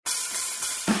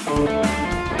Hello,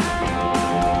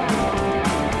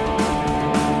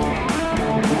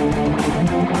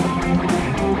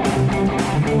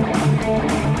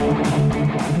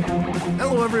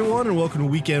 everyone, and welcome to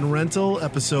Weekend Rental,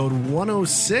 episode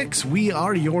 106. We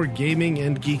are your gaming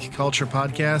and geek culture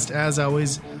podcast. As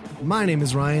always, my name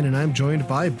is Ryan, and I'm joined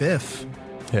by Biff.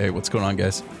 Hey, what's going on,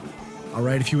 guys? All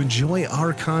right, if you enjoy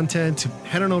our content,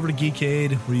 head on over to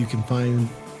Geekade, where you can find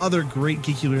other great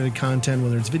geeky-related content,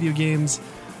 whether it's video games,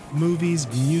 movies,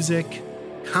 music,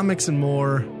 comics, and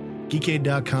more.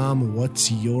 Geekade.com, what's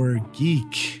your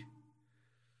geek?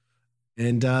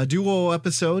 And duo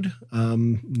episode.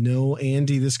 No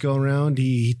Andy this go around.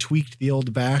 He tweaked the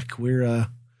old back. We're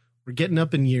getting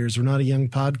up in years. We're not a young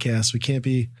podcast. We can't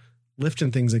be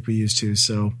lifting things like we used to.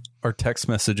 So our text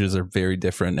messages are very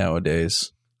different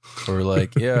nowadays. Or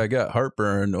like, yeah, I got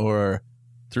heartburn, or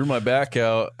threw my back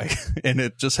out, and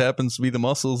it just happens to be the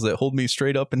muscles that hold me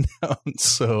straight up and down.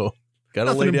 So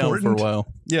gotta lay down for a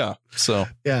while. Yeah. So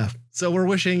we're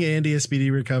wishing Andy a speedy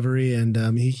recovery, and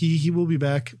he will be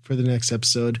back for the next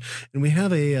episode. And we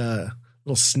have a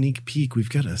little sneak peek. We've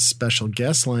got a special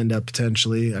guest lined up,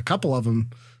 potentially a couple of them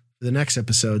for the next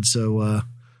episode. So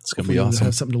it's gonna be awesome. We'll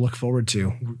have something to look forward to.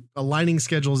 We're aligning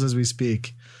schedules as we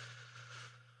speak.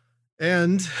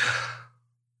 And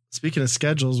speaking of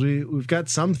schedules, we've got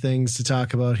some things to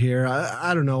talk about here.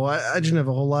 I don't know. I didn't have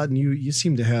a whole lot, and you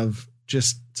seem to have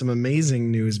just some amazing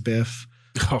news, Biff.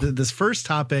 Oh. This first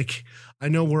topic, I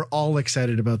know we're all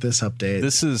excited about this update.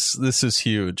 This is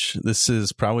huge. This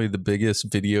is probably the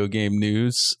biggest video game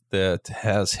news that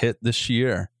has hit this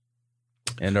year.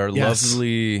 And our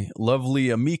lovely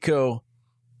Amico,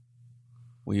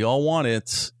 we all want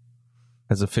it,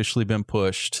 has officially been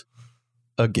pushed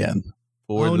again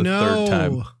for the third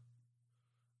time.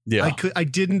 Yeah. I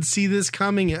didn't see this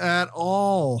coming at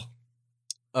all.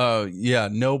 Yeah,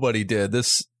 nobody did.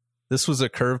 This was a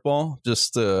curveball.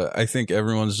 Just I think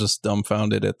everyone's just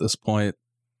dumbfounded at this point.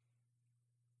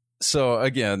 So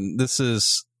again,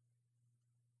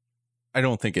 I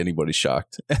don't think anybody's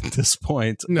shocked at this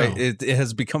point. No. It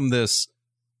has become this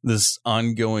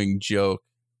ongoing joke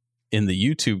in the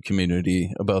YouTube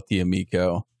community about the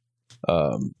Amico.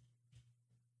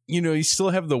 You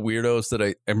still have the weirdos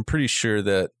that I'm pretty sure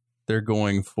that they're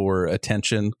going for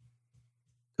attention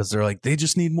because they're like, they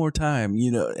just need more time,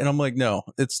 and I'm like, no,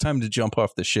 it's time to jump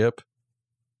off the ship,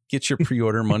 get your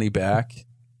pre-order money back,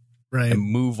 right, and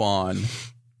move on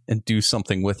and do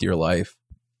something with your life.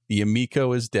 The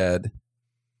Amico is dead.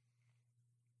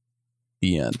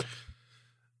 The end.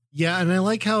 Yeah, and I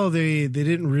like how they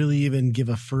didn't really even give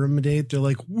a firm date. They're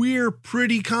like, we're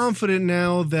pretty confident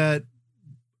now that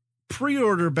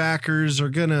pre-order backers are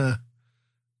gonna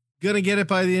get it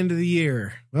by the end of the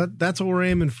year. But that's what we're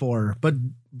aiming for. But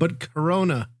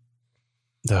Corona.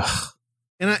 Ugh.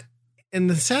 And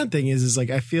the sad thing is like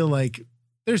I feel like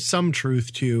there's some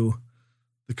truth to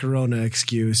the Corona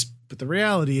excuse, but the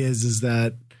reality is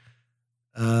that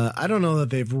I don't know that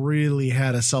they've really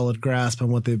had a solid grasp on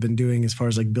what they've been doing as far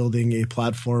as like building a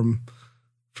platform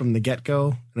from the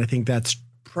get-go. And I think that's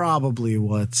probably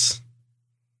what's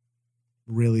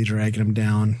really dragging them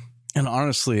down. And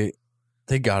honestly,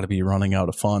 they got to be running out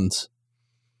of funds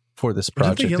for this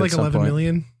project. Didn't they get like 11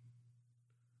 million?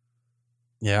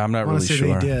 Yeah, I'm not really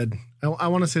sure. They did. I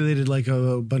want to say they did like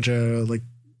a bunch of like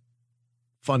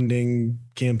funding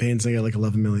campaigns. They got like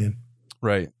 11 million.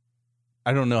 Right.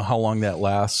 I don't know how long that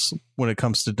lasts when it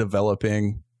comes to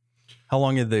developing. How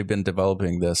long have they been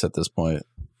developing this at this point?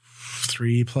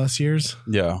 3+ years.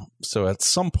 Yeah. So at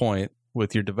some point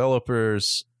with your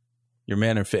developers, your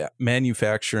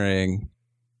manufacturing,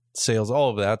 sales,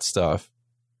 all of that stuff,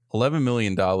 $11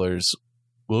 million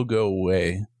will go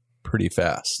away pretty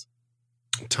fast.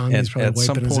 Tommy's probably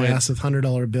wiping his ass with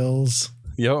 $100 bills.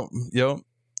 Yep.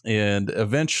 And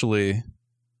eventually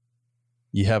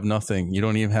you have nothing. You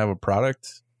don't even have a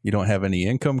product. You don't have any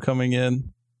income coming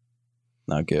in.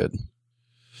 Not good.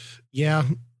 Yeah.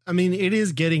 I mean, it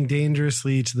is getting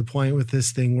dangerously to the point with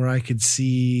this thing where I could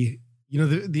see, the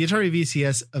Atari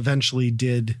VCS eventually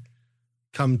did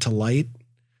come to light.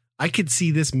 I could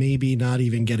see this maybe not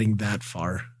even getting that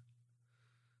far.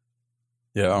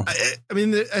 Yeah. I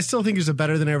mean, I still think there's a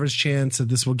better than average chance that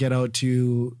this will get out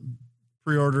to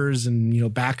pre-orders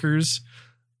and, backers.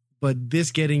 But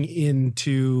this getting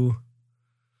into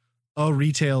a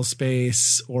retail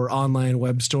space or online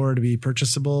web store to be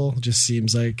purchasable just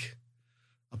seems like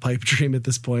a pipe dream at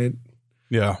this point.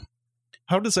 Yeah.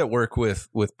 How does that work with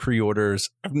pre-orders?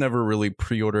 I've never really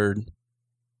pre-ordered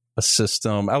a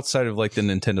system outside of like the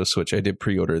Nintendo Switch. I did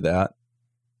pre-order that.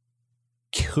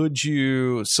 Could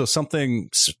you, so something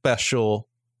special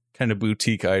kind of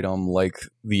boutique item like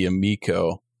the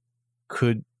Amico,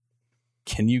 can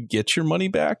you get your money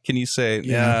back? Can you say,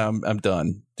 yeah, I'm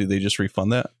done? Do they just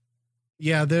refund that?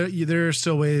 Yeah, there are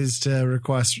still ways to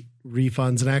request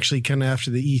refunds. And actually, kind of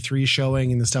after the E3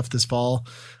 showing and the stuff this fall,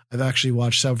 I've actually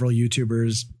watched several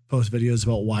YouTubers post videos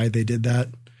about why they did that.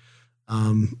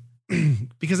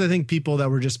 Because I think people that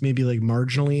were just maybe like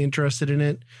marginally interested in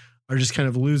it are just kind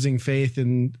of losing faith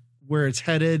in where it's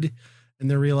headed. And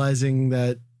they're realizing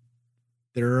that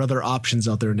there are other options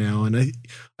out there now. And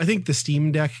I think the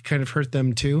Steam Deck kind of hurt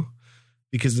them too,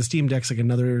 because the Steam Deck's like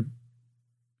another,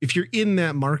 if you're in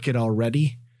that market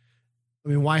already, I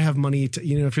mean, why have money if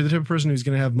you're the type of person who's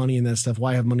going to have money in that stuff,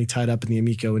 why have money tied up in the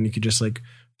Amico when you could just like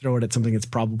throw it at something that's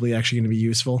probably actually going to be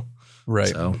useful? Right.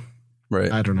 So,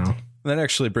 right. I don't know. That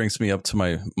actually brings me up to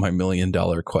my $1 million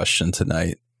question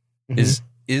tonight.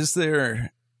 Mm-hmm.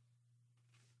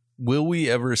 Will we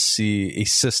ever see a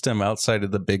system outside of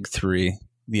the big three,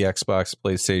 the Xbox,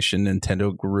 PlayStation,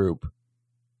 Nintendo group?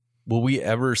 Will we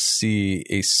ever see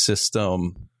a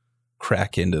system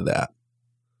crack into that?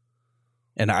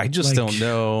 And I just don't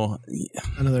know.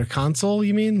 Another console,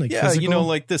 you mean? Like, yeah, physical?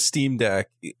 Like the Steam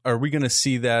Deck. Are we going to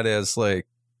see that as like,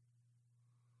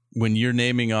 when you're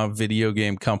naming off video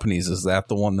game companies, is that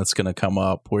the one that's going to come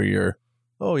up where you're,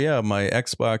 oh yeah, my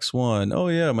Xbox One, oh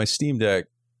yeah, my Steam Deck?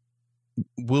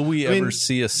 Will we ever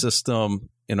see a system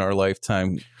in our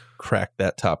lifetime crack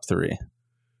that top three?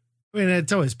 I mean,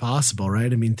 it's always possible,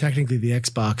 right? I mean, technically the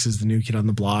Xbox is the new kid on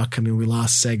the block. I mean, we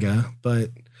lost Sega, but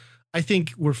I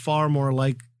think we're far more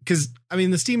because I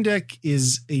mean, the Steam Deck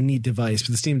is a neat device,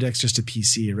 but the Steam Deck's just a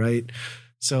PC, right?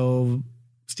 So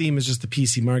Steam is just the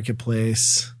PC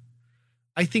marketplace.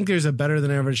 I think there's a better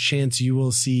than average chance you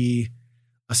will see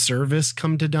a service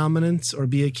come to dominance or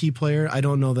be a key player. I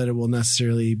don't know that it will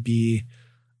necessarily be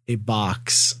a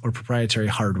box or proprietary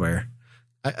hardware.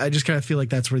 I just kind of feel like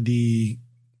that's where the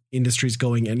industry's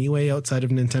going anyway, outside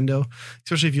of Nintendo,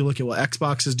 especially if you look at what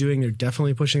Xbox is doing. They're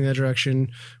definitely pushing that direction.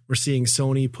 We're seeing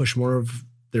Sony push more of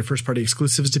their first party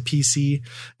exclusives to PC.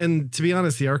 And to be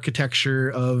honest, the architecture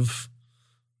of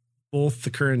both the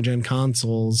current gen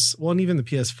consoles, well, and even the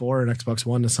PS4 and Xbox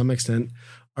One to some extent,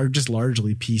 are just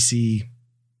largely PC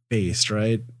based,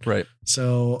 right? Right.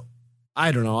 So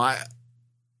I don't know. I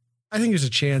think there's a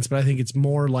chance, but I think it's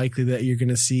more likely that you're going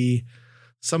to see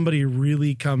somebody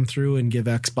really come through and give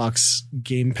Xbox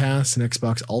Game Pass and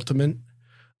Xbox Ultimate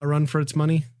a run for its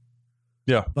money.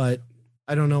 Yeah. But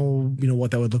I don't know,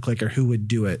 what that would look like or who would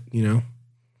do it,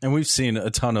 And we've seen a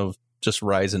ton of just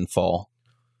rise and fall.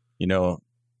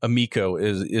 Amico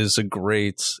is a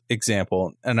great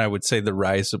example. And I would say the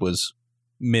rise was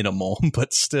minimal,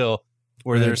 but still,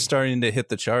 where they're starting to hit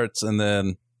the charts and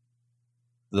then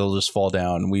they'll just fall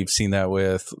down. We've seen that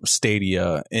with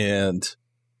Stadia and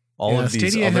all of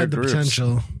these Stadia other had groups. The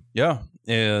potential. Yeah.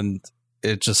 And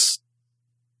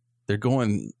they're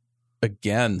going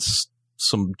against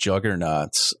some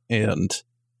juggernauts. And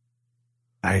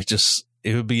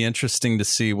it would be interesting to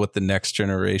see what the next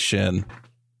generation,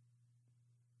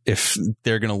 if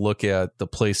they're going to look at the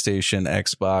PlayStation,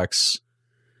 Xbox,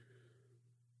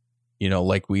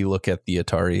 like we look at the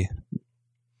Atari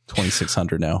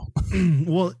 2600 now.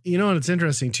 Well, it's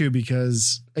interesting too,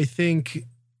 because I think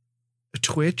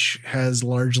Twitch has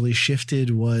largely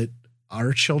shifted what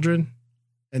our children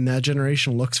and that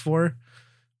generation looks for,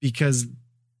 because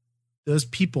those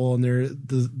people and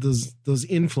those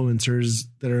influencers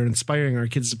that are inspiring our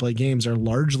kids to play games are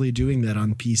largely doing that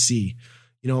on PC.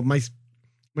 My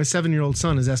 7-year-old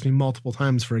son has asked me multiple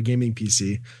times for a gaming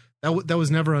PC. That was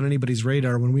never on anybody's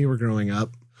radar when we were growing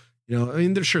up. I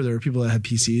mean, there were people that had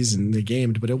PCs and they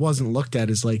gamed, but it wasn't looked at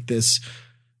as like this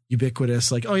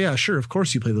ubiquitous, like, oh yeah, sure, of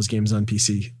course you play those games on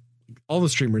PC. All the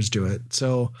streamers do it.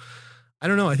 So I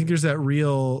don't know. I think there's a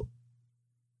real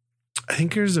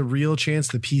chance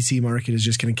the PC market is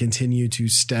just going to continue to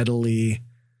steadily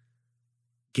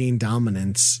gain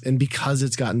dominance. And because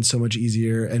it's gotten so much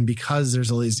easier and because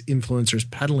there's all these influencers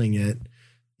peddling it,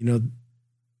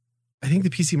 I think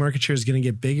the PC market share is going to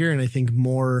get bigger. And I think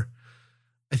you're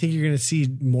going to see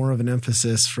more of an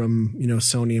emphasis from,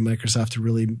 Sony and Microsoft to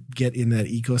really get in that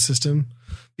ecosystem,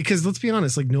 because let's be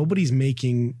honest, like nobody's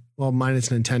making, well, minus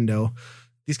Nintendo,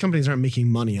 these companies aren't making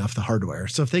money off the hardware.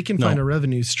 So if they can find a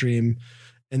revenue stream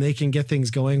and they can get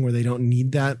things going where they don't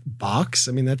need that box,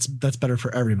 I mean, that's better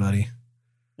for everybody.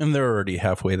 And they're already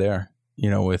halfway there,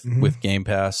 with Game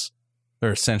Pass.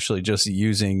 They're essentially just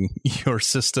using your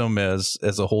system as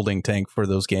a holding tank for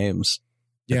those games.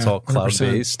 It's all cloud 100%.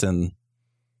 Based. And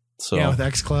so, with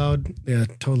xCloud. Yeah,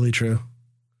 totally true.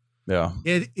 Yeah.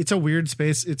 It's a weird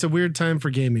space. It's a weird time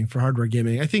for gaming, for hardware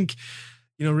gaming. I think,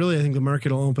 really, I think the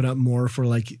market will open up more for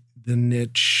like the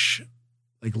niche,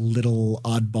 like little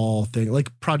oddball thing,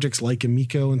 like projects like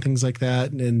Amico and things like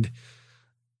that. And,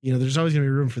 there's always going to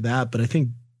be room for that. But I think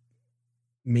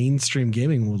mainstream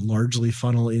gaming will largely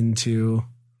funnel into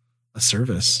a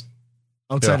service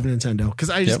outside of Nintendo.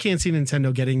 Because I just can't see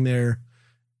Nintendo getting there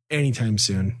anytime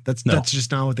soon. That's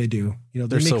just not what they do.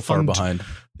 They're so far behind.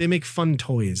 They make fun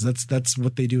toys. That's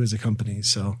what they do as a company.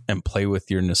 So, and play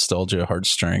with your nostalgia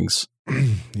heartstrings.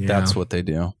 That's what they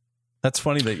do. That's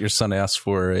funny that your son asked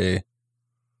for a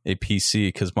PC,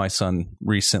 because my son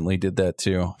recently did that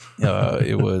too.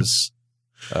 It was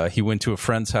he went to a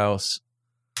friend's house.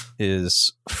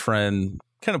 His friend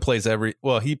kind of plays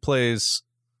he plays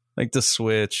like the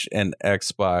Switch and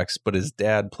Xbox, but his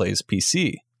dad plays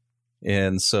PC.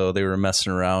 And so they were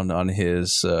messing around on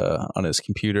his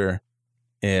computer,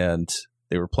 and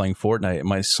they were playing Fortnite. And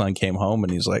my son came home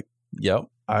and he's like, "Yep,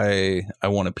 I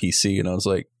want a PC." And I was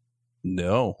like,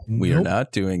 "No, we are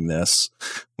not doing this.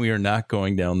 We are not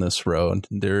going down this road.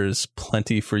 There's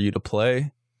plenty for you to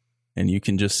play, and you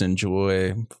can just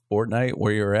enjoy Fortnite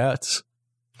where you're at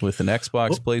with an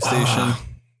Xbox, PlayStation."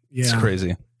 It's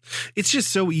crazy. It's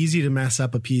just so easy to mess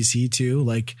up a PC too.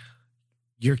 Like,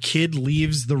 your kid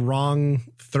leaves the wrong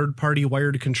third-party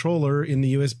wired controller in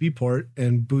the USB port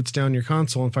and boots down your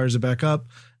console and fires it back up,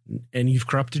 and you've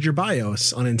corrupted your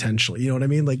BIOS unintentionally. You know what I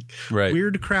mean? Like,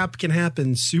 weird crap can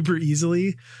happen super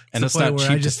easily. And it's not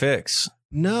cheap to fix.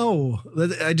 No,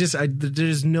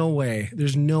 there's no way.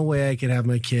 There's no way I could have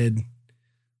my kid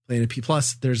playing a P.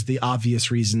 Plus, there's the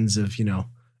obvious reasons of,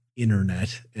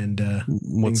 internet and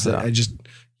what's that?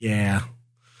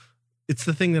 It's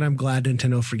the thing that I'm glad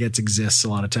Nintendo forgets exists a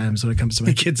lot of times when it comes to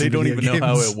my kids. They don't even know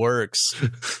how it works.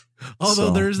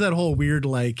 Although there's that whole weird,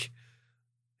 like,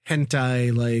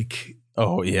 hentai, like,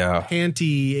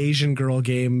 panty Asian girl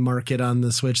game market on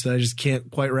the Switch that I just can't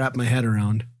quite wrap my head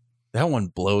around. That one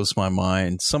blows my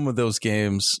mind. Some of those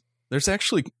games, there's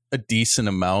actually a decent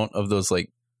amount of those,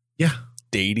 like,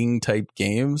 dating type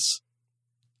games.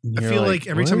 I feel like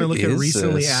every time I look at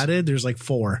recently added, there's like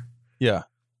 4. Yeah.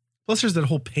 Plus, there's that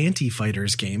whole Panty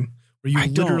Fighters game where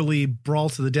you literally brawl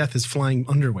to the death as flying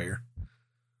underwear.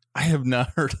 I have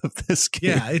not heard of this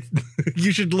game. Yeah,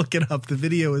 you should look it up. The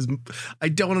video is... I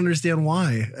don't understand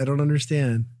why. I don't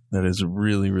understand. That is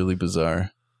really, really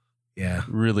bizarre. Yeah.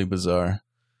 Really bizarre.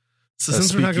 So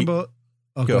since we're talking about...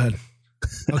 Oh, go ahead.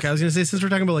 Okay, I was going to say, since we're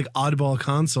talking about like oddball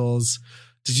consoles,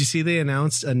 did you see they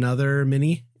announced another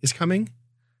Mini is coming?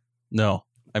 No,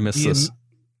 I missed this.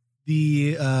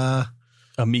 The...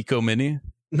 Amico Mini?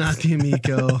 Not the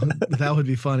Amico. That would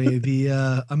be funny.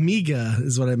 The Amiga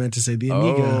is what I meant to say. The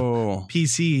Amiga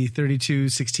PC 32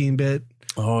 16-bit.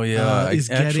 Oh, yeah. I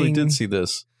actually did see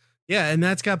this. Yeah, and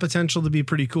that's got potential to be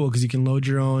pretty cool because you can load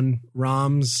your own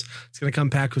ROMs. It's going to come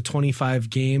packed with 25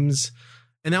 games.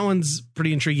 And that one's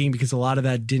pretty intriguing because a lot of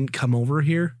that didn't come over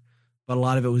here, but a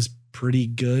lot of it was pretty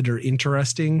good or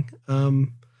interesting.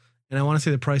 And I want to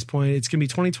say the price point, it's going to be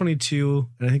 2022.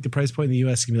 And I think the price point in the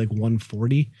US is going to be like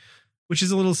 $140, which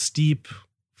is a little steep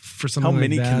for something like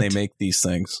that. How many can they make these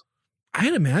things?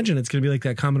 I'd imagine it's going to be like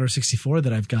that Commodore 64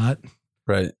 that I've got.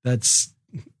 Right.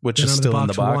 Which is still in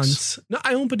the box. Once. No,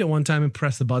 I opened it one time and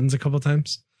pressed the buttons a couple of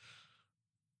times.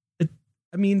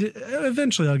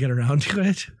 Eventually I'll get around to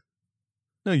it.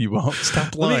 No, you won't.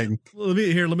 Stop lying. Let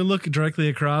me look directly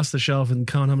across the shelf and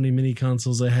count how many mini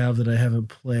consoles I have that I haven't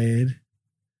played.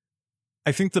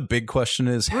 I think the big question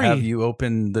is, have you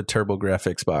opened the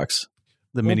TurboGrafx box?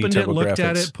 The mini TurboGrafx. Looked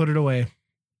at it, put it away.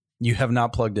 You have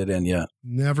not plugged it in yet.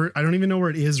 Never. I don't even know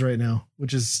where it is right now,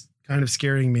 which is kind of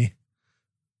scaring me.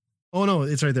 Oh no,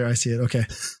 it's right there. I see it. Okay.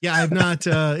 Yeah, I've not.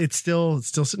 It's still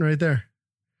sitting right there.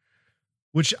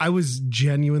 Which I was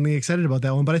genuinely excited about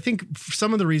that one, but I think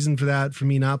some of the reason for that, for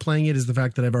me not playing it, is the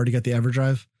fact that I've already got the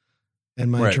EverDrive,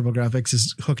 and my TurboGrafx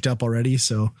is hooked up already.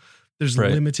 So there's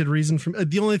limited reason for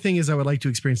the only thing is I would like to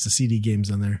experience the CD games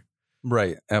on there.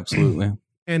 Right. Absolutely.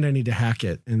 And I need to hack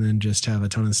it and then just have a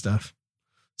ton of stuff.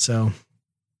 So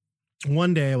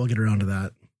one day I will get around to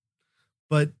that,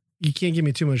 but you can't give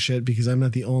me too much shit because I'm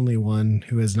not the only one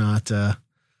who has not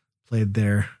played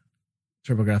their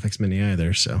TurboGrafx Mini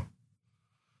either. So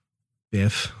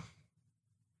Biff.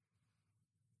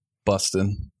 Busted.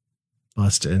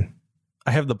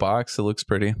 I have the box. It looks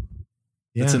pretty.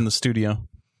 Yeah. It's in the studio.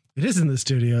 It is in the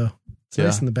studio. It's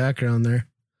nice in the background there.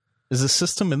 Is the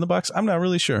system in the box? I'm not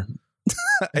really sure.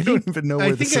 I don't even know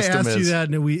where the system is. I think I asked you that,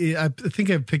 and I think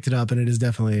I picked it up, and it is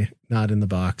definitely not in the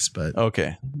box. But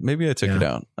okay, maybe I took it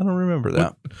out. I don't remember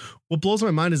that. What blows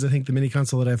my mind is I think the mini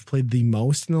console that I've played the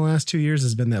most in the last 2 years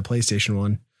has been that PlayStation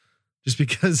one, just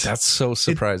because that's so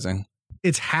surprising.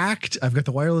 it's hacked. I've got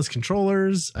the wireless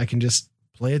controllers. I can just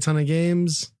play a ton of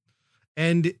games,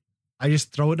 and I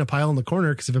just throw it in a pile in the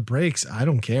corner because if it breaks, I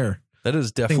don't care. That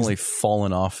has definitely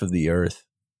fallen off of the earth.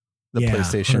 The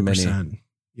PlayStation 100%. Mini.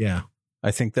 Yeah.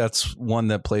 I think that's one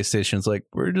that PlayStation's like,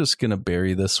 we're just going to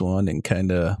bury this one and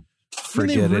kind of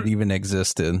forget it even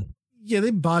existed. Yeah,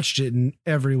 they botched it in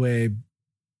every way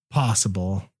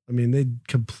possible. I mean, they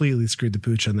completely screwed the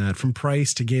pooch on that. From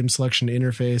price to game selection to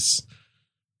interface,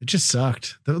 it just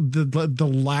sucked.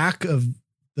 The lack of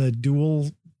the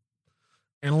dual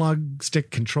analog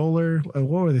stick controller. What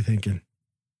were they thinking?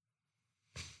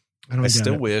 I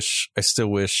still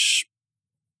wish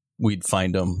we'd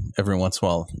find them every once in a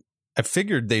while. I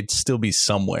figured they'd still be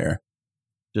somewhere,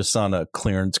 just on a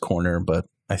clearance corner, but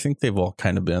I think they've all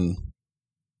kind of been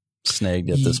snagged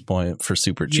at this point for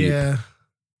super cheap. Yeah.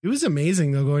 It was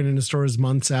amazing though, going into stores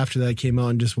months after that came out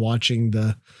and just watching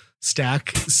the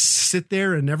stack sit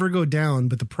there and never go down,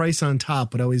 but the price on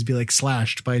top would always be like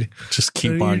slashed by just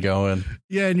keep on going.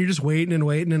 Yeah, and you're just waiting and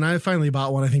waiting. And I finally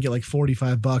bought one, I think at like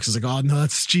 $45. I was like, oh no,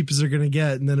 that's as cheap as they're gonna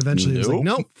get. And then eventually it was like,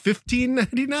 nope,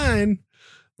 $15.99.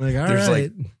 Like, all There's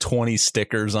right. like 20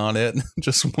 stickers on it,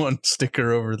 just one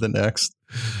sticker over the next.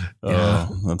 Yeah.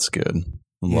 Oh, that's good.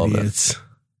 Love it.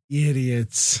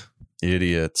 Idiots.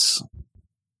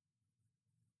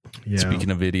 Yeah.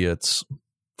 Speaking of idiots,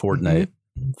 Fortnite.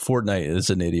 Fortnite is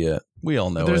an idiot. We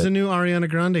all know There's it. a new Ariana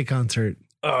Grande concert.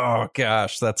 Oh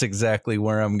gosh, that's exactly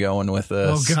where I'm going with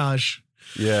this. Oh gosh.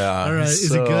 Yeah. All right.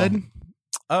 Is it good?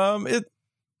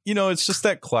 It's just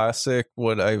that classic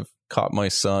what I've caught my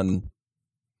son.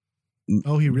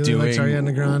 Oh, he really likes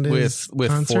Ariana Grande with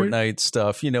Fortnite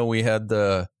stuff. We had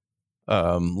the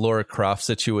Laura Croft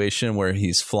situation where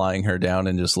he's flying her down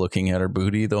and just looking at her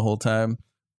booty the whole time.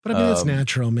 But I mean, it's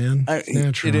natural, man. It's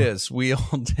natural. It is. We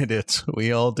all did it.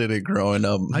 We all did it growing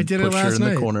up. I did it last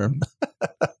night. In the corner.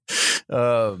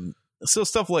 So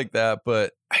stuff like that.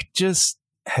 But I just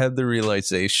had the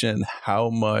realization how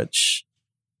much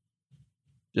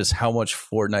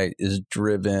Fortnite is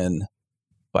driven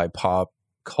by pop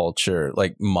culture,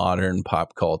 like modern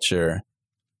pop culture,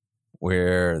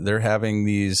 where they're having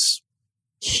these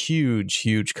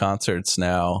huge concerts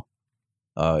now.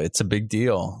 It's a big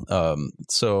deal.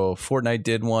 So Fortnite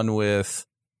did one with,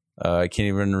 I can't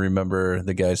even remember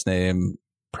the guy's name,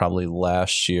 probably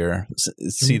last year.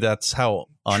 See, that's how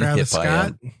unhip I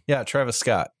am. Yeah, Travis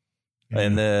Scott. Yeah.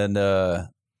 And then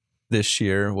this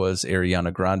year was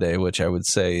Ariana Grande, which I would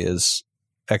say is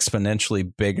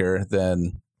exponentially bigger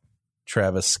than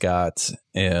Travis Scott.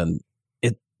 And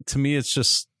to me, it's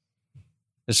just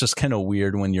kind of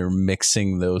weird when you're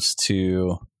mixing those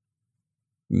two.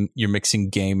 You're mixing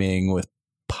gaming with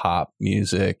pop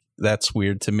music. That's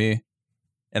weird to me.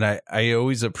 And I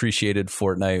always appreciated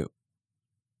Fortnite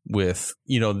with,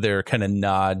 their kind of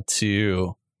nod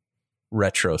to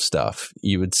retro stuff.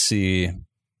 You would see,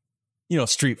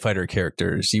 Street Fighter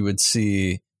characters. You would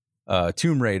see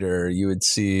Tomb Raider. You would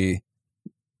see,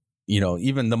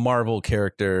 even the Marvel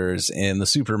characters and the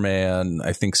Superman.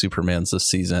 I think Superman's this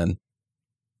season.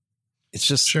 It's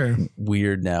just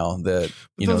weird now that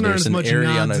those there's as an much area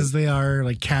nods as they are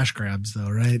like cash grabs, though,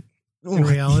 right? In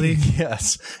reality,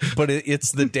 yes. But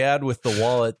it's the dad with the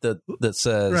wallet that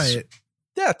says, "Right,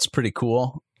 that's pretty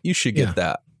cool. You should get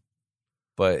that."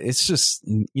 But it's just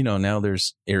now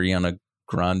there's Ariana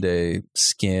Grande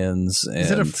skins. And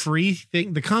is it a free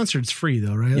thing? The concert's free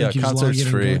though, right? Yeah, like you concert's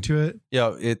just log in free. And go to it.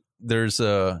 Yeah, there's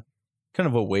a kind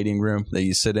of a waiting room that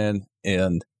you sit in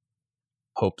and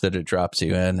hope that it drops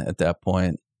you in at that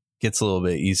point. Gets a little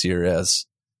bit easier as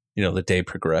the day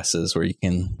progresses, where you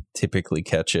can typically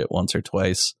catch it once or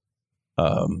twice.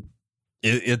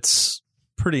 It's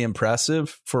pretty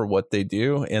impressive for what they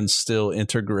do and still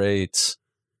integrate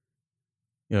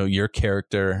your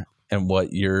character and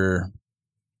what your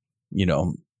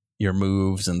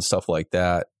moves and stuff like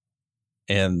that,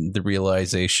 and the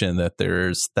realization that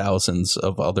there's thousands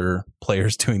of other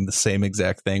players doing the same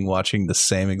exact thing, watching the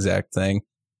same exact thing.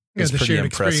 Yeah, is the pretty shared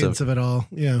impressive. Experience of it all.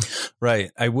 Yeah. Right.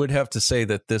 I would have to say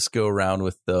that this go around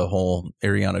with the whole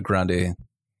Ariana Grande.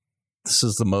 This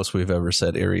is the most we've ever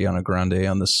said Ariana Grande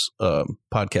on this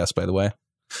podcast, by the way.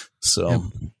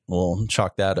 So we'll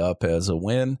chalk that up as a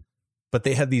win. But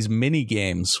they had these mini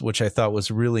games, which I thought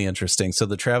was really interesting. So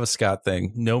the Travis Scott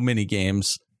thing, no mini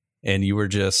games, and you were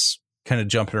just kind of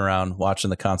jumping around, watching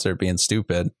the concert, being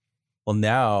stupid. Well,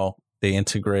 now they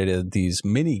integrated these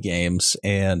mini games,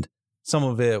 and some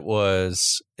of it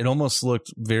almost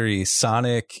looked very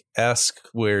Sonic-esque,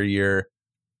 where you're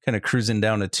kind of cruising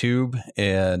down a tube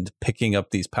and picking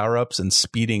up these power-ups and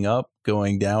speeding up,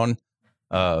 going down.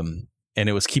 And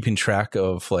it was keeping track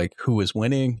of like who was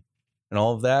winning. and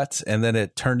all of that. And then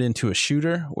it turned into a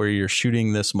shooter where you're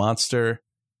shooting this monster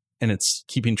and it's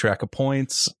keeping track of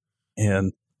points.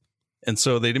 And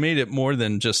so they made it more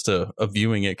than just a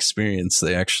viewing experience.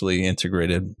 They actually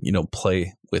integrated,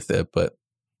 play with it. But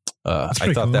I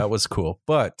thought cool. That was cool.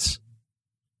 But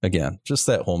again, just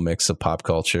that whole mix of pop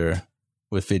culture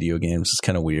with video games is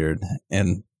kind of weird.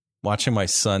 And watching my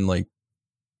son like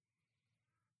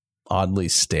oddly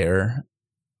stare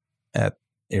at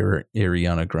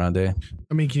Ariana Grande.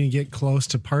 I mean, can you get close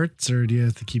to parts, or do you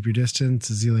have to keep your distance?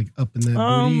 Is he like up in that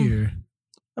booty? Or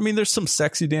I mean, there's some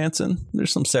sexy dancing.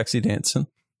 There's some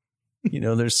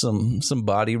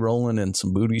body rolling and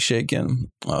some booty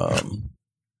shaking. None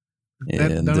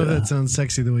of that sounds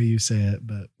sexy the way you say it,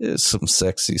 but it's some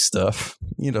sexy stuff,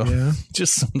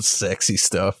 just some sexy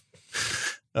stuff.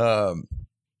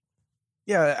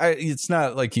 It's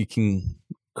not like you can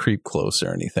creep close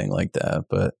or anything like that,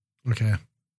 but okay.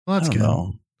 Well, that's good.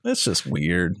 Know. It's just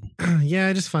weird. Yeah,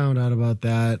 I just found out about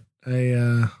that.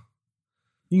 You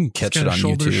can catch it on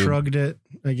shoulder YouTube. Shrugged it,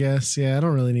 I guess. Yeah, I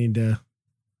don't really need to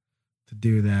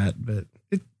do that, but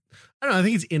I don't know. I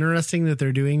think it's interesting that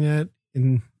they're doing that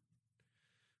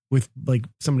with like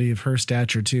somebody of her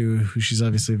stature too, who she's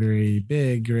obviously very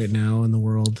big right now in the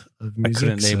world of music. I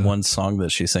couldn't name one song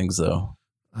that she sings though.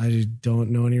 I don't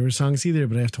know any of her songs either,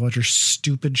 but I have to watch her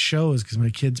stupid shows because my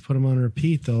kids put them on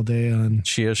repeat all day.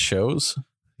 She has shows?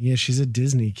 Yeah, she's a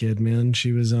Disney kid, man.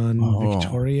 She was on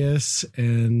Victorious,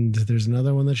 and there's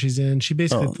another one that she's in. She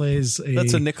basically plays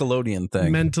that's a Nickelodeon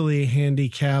thing. Mentally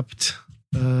handicapped.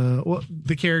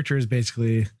 The character is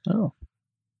basically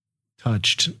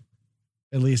touched.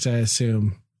 At least I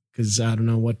assume, because I don't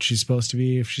know what she's supposed to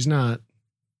be if she's not.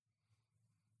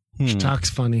 She talks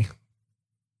funny.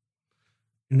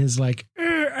 And is like,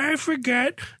 I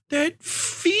forgot that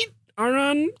feet are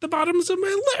on the bottoms of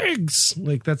my legs.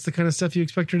 Like, that's the kind of stuff you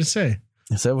expect her to say.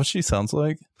 Is that what she sounds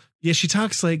like? Yeah, she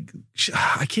talks like,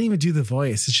 I can't even do the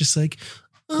voice. It's just like,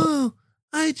 oh,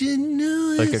 I didn't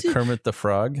know. Like a Kermit the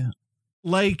Frog?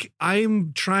 Like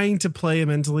I'm trying to play a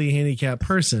mentally handicapped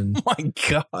person. Oh my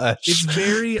gosh. It's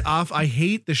very off. I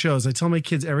hate the shows. I tell my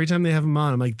kids every time they have them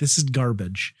on, I'm like, this is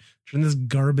garbage. Turn this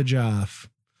garbage off.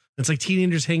 It's like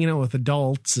teenagers hanging out with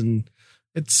adults, and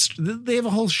they have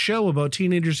a whole show about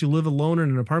teenagers who live alone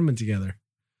in an apartment together.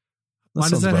 Why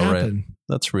does that happen? Right.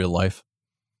 That's real life.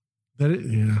 I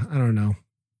don't know.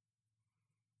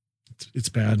 It's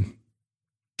bad.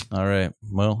 All right.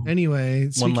 Well, anyway,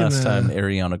 one last time,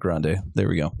 Ariana Grande. There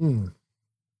we go. I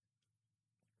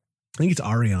think it's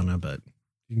Ariana, but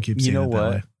you can keep saying it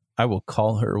that way. I will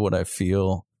call her what I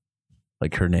feel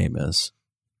like her name is.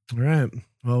 All right.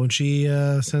 Well, when she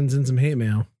sends in some hate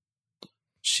mail.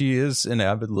 She is an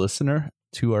avid listener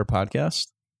to our podcast.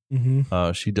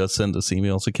 Mm-hmm. She does send us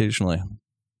emails occasionally.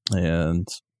 And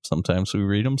sometimes we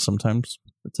read them. Sometimes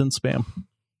it's in spam.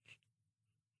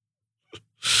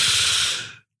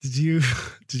 Did you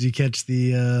catch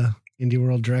the Indie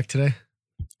World Direct today?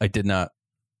 I did not.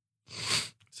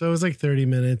 So it was like 30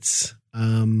 minutes,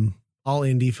 all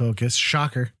indie focused.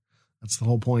 Shocker. That's the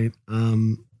whole point.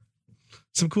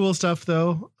 Some cool stuff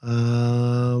though.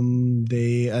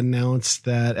 They announced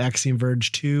that Axiom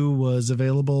Verge 2 was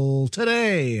available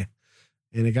today,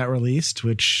 and it got released.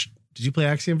 Which, did you play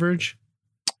Axiom Verge?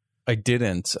 I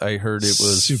didn't. I heard it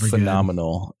was super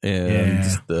phenomenal, and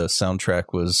the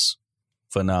soundtrack was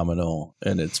phenomenal,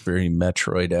 and it's very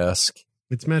Metroid-esque.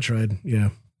 It's Metroid,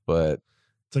 yeah, but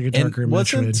it's like a darker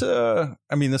Metroid.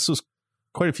 I mean, this was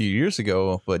quite a few years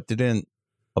ago, but didn't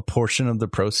a portion of the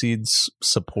proceeds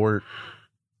support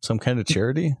some kind of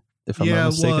charity? If I'm not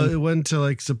mistaken, well, it went to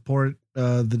like support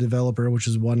the developer, which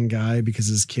is one guy, because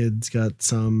his kids got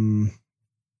some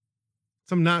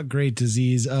not great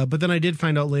disease. But then I did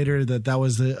find out later that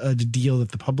was a deal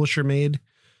that the publisher made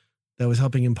that was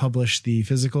helping him publish the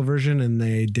physical version, and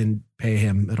they didn't pay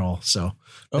him at all. So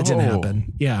that didn't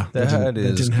happen. Yeah, that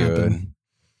didn't happen.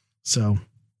 So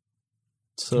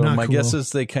my guess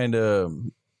is they kind of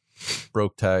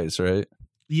broke ties, right?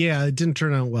 Yeah, it didn't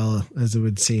turn out well, as it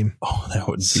would seem. Oh, that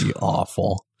would be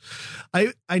awful.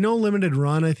 I know Limited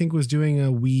Run, I think, was doing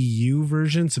a Wii U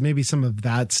version, so maybe some of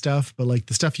that stuff, but like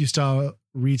the stuff you saw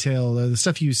retail in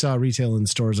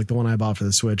stores, like the one I bought for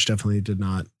the Switch, definitely did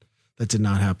not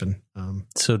happen.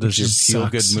 So does your feel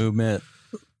good movement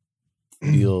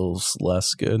feels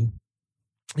less good?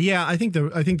 Yeah, I think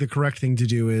the correct thing to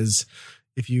do is,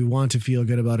 if you want to feel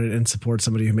good about it and support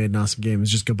somebody who made an awesome game, is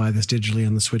just go buy this digitally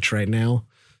on the Switch right now,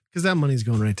 because that money's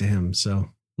going right to him. So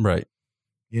right,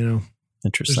 There's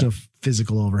interesting. no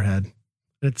physical overhead.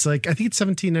 It's like, I think it's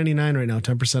 $17.99 right now,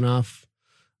 10% off.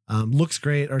 Looks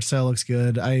great. Art style looks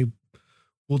good. I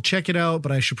will check it out,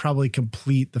 but I should probably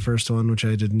complete the first one, which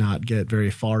I did not get very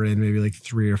far in, maybe like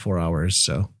 3 or 4 hours.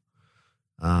 So,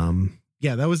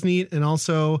 yeah, that was neat. And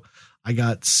also I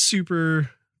got super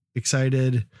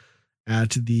excited at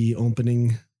the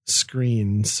opening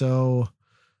screen. So,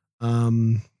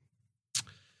 the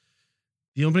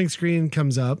opening screen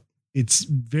comes up. It's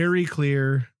very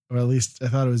clear, or at least I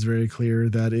thought it was very clear,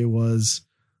 that it was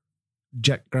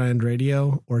Jet Grind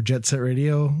Radio or Jet Set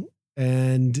Radio,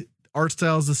 and art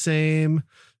style is the same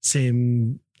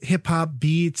hip hop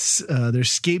beats.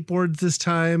 There's skateboards this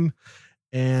time,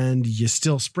 and you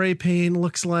still spray paint,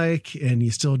 looks like, and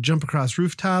you still jump across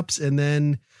rooftops. And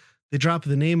then they drop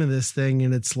the name of this thing,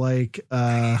 and it's like,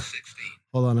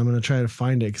 hold on, I'm going to try to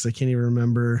find it because I can't even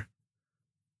remember.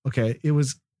 Okay, it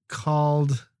was called,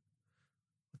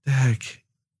 what the heck?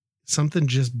 Something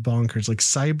just bonkers, like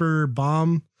Cyber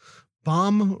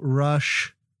Bomb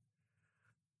Rush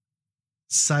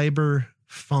Cyber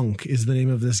Funk is the name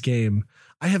of this game.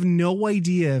 I have no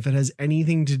idea if it has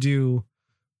anything to do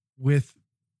with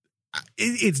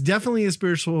it's definitely a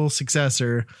spiritual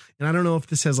successor. And I don't know if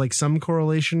this has like some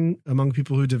correlation among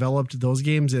people who developed those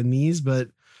games and these, but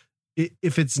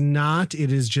if it's not,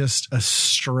 it is just a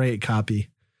straight copy.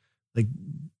 Like,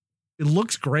 it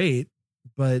looks great,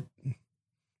 but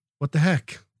what the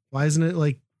heck? Why isn't it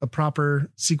like a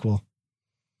proper sequel?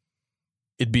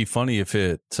 It'd be funny if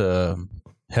it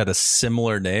had a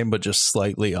similar name, but just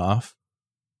slightly off,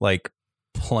 like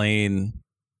Plain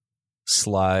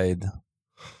Slide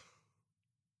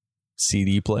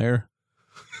CD player.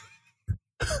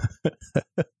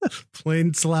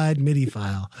 Plain Slide MIDI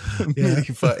file. Yeah.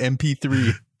 MIDI file,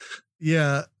 MP3.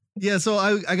 Yeah. Yeah. So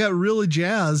I got really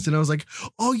jazzed and I was like,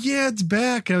 oh yeah, it's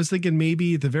back. And I was thinking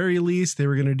maybe at the very least they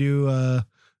were going to do a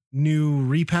new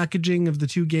repackaging of the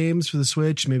two games for the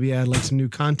Switch, maybe add like some new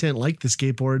content like the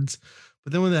skateboards.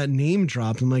 But then when that name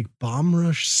dropped, I'm like, Bomb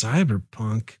Rush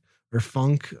Cyberpunk or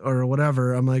Funk or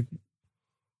whatever. I'm like,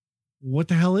 what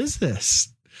the hell is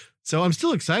this? So I'm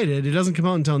still excited. It doesn't come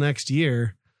out until next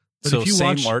year. But so if you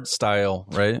same watch, art style,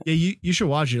 right? Yeah, you should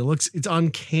watch it. It's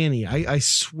uncanny. I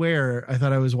swear I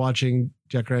thought I was watching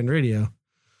Jet Grind Radio.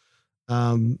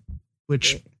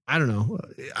 Which I don't know.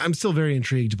 I'm still very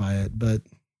intrigued by it, but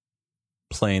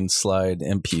Plain Slide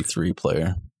MP3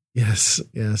 player. Yes.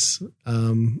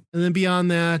 And then beyond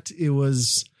that,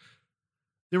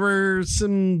 there were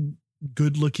some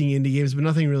good looking indie games, but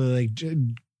nothing really like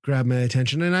grabbed my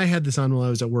attention. And I had this on while I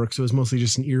was at work, so it was mostly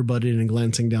just an earbud in and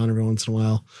glancing down every once in a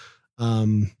while.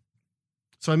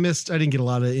 So I didn't get a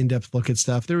lot of in-depth look at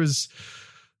stuff. There was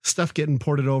stuff getting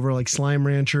ported over like Slime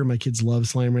Rancher. My kids love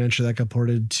Slime Rancher. That got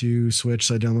ported to Switch.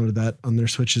 So I downloaded that on their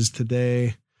Switches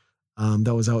today.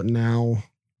 That was out now.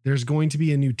 There's going to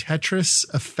be a new Tetris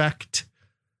Effect.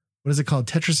 What is it called?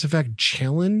 Tetris Effect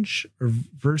Challenge or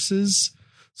Versus.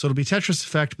 So it'll be Tetris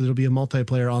Effect, but it'll be a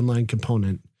multiplayer online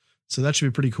component. So that should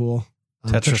be pretty cool.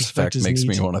 Tetris Effect makes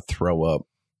me want to throw up.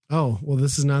 Oh, well,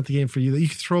 this is not the game for you. You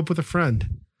can throw up with a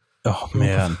friend. Oh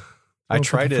man. I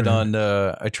tried it on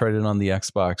the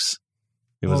Xbox.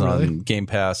 It was on Game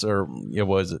Pass, or it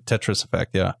was Tetris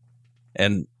Effect, yeah.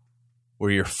 And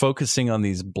where you're focusing on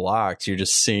these blocks, you're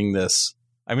just seeing this.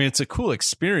 I mean, it's a cool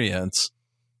experience,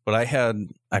 but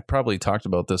I probably talked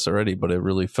about this already, but it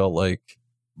really felt like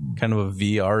kind of a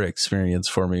VR experience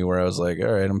for me where I was like,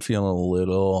 all right, I'm feeling a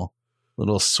little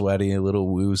sweaty, a little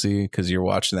woozy because you're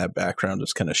watching that background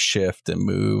just kind of shift and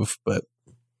move. But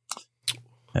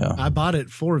yeah, I bought it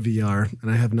for VR and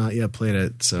I have not yet played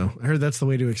it. So I heard that's the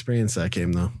way to experience that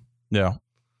game though. Yeah.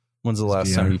 When's the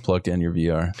last time you plugged in your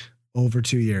VR? Over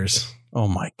 2 years. Oh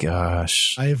my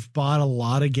gosh. I've bought a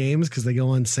lot of games because they go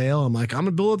on sale. I'm like, I'm going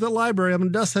to build up that library. I'm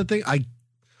going to dust that thing. I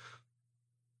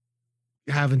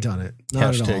haven't done it.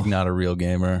 Not at all. Not a real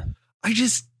gamer.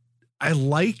 I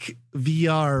like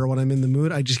VR when I'm in the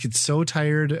mood. I just get so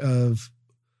tired of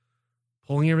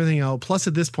pulling everything out. Plus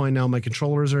at this point now, my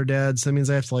controllers are dead. So that means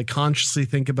I have to like consciously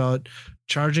think about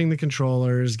charging the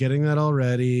controllers, getting that all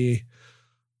ready.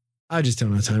 I just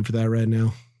don't have time for that right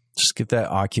now. Just get that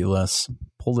Oculus.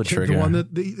 Pull the trigger. The one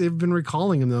that they've been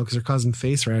recalling them though because they're causing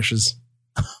face rashes.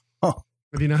 Oh.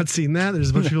 Have you not seen that?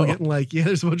 There's a bunch of people getting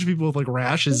there's a bunch of people with like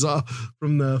rashes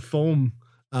from the foam.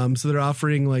 So they're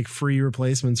offering like free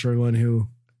replacements for everyone who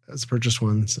has purchased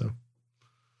one. So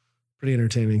pretty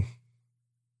entertaining.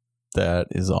 That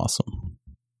is awesome.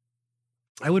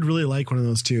 I would really like one of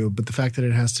those too, but the fact that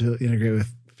it has to integrate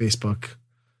with Facebook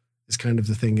is kind of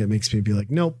the thing that makes me be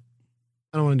like, nope,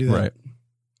 I don't want to do that. Right.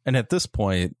 And at this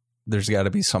point, there's got to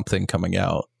be something coming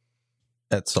out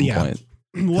at some point.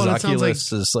 Well,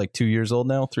 Oculus is like 2 years old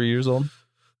now, 3 years old.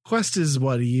 Quest is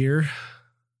what, a year?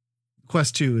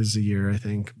 Quest 2 is a year, I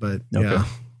think, but yeah.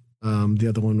 The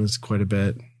other one was quite a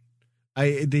bit.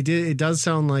 It does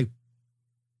sound like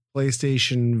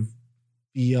PlayStation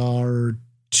VR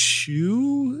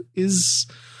 2 is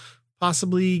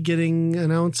possibly getting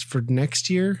announced for next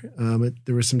year.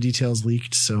 There were some details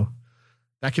leaked, so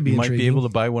that could be intriguing. Might be able to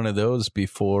buy one of those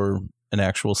before an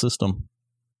actual system.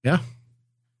 Yeah.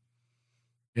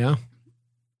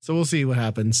 So we'll see what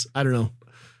happens. I don't know.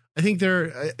 I think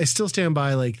I still stand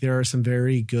by, like, there are some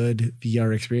very good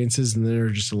VR experiences, and there are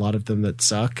just a lot of them that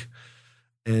suck.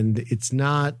 And it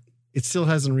still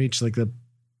hasn't reached like the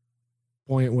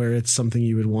point where it's something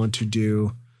you would want to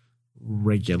do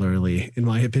regularly, in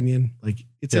my opinion. Like,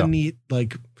 it's a neat,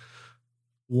 like,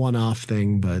 one-off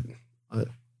thing, but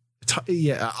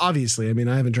obviously, I mean,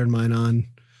 I haven't turned mine on.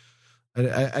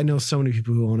 I know so many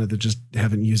people who own it that just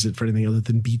haven't used it for anything other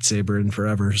than Beat Saber in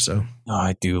forever. So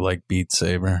I do like Beat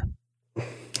Saber.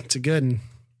 It's a good.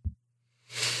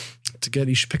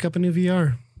 You should pick up a new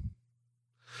VR.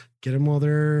 Get them while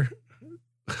they're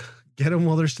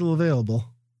still available.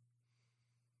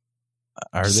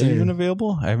 Are they even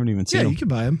available? I haven't even seen them. Yeah, you can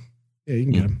buy them. Yeah, you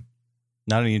can get them.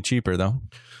 Not any cheaper though.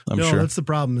 I'm no, sure. That's the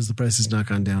problem. Is the price has not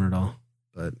gone down at all.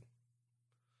 But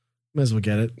might as well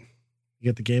get it. You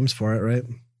get the games for it, right?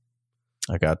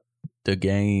 I got the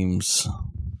games.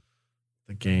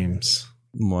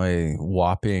 My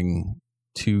whopping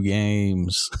 2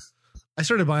 games. I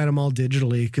started buying them all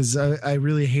digitally because I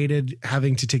really hated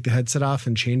having to take the headset off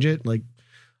and change it. Like,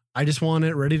 I just want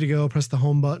it ready to go. Press the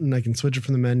home button. I can switch it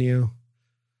from the menu.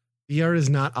 VR is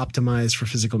not optimized for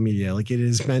physical media. Like, it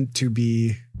is meant to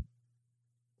be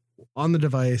on the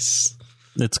device.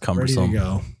 It's cumbersome. Ready to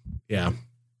go. Yeah.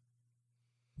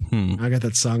 I got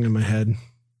that song in my head.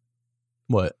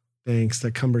 What? Thanks.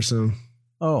 That cumbersome.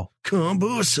 Oh.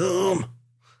 Cumbersome.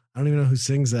 I don't even know who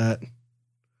sings that.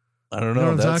 I don't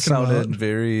know. That sounded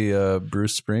very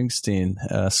Bruce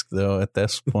Springsteen-esque, though, at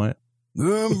this point.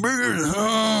 I'm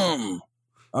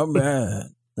bad.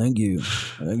 Thank you.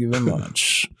 Thank you very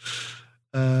much.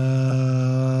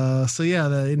 So yeah,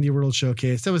 the Indie World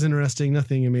Showcase. That was interesting.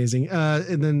 Nothing amazing.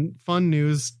 And then fun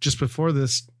news just before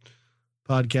this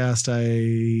podcast,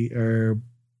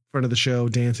 friend of the show,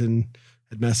 Danton,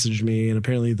 had messaged me, and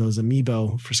apparently those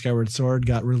amiibo for Skyward Sword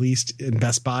got released in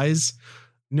Best Buys,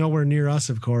 nowhere near us,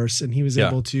 of course. And he was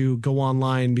able to go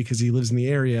online because he lives in the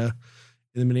area,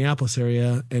 in the Minneapolis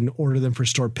area, and order them for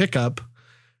store pickup.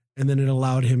 And then it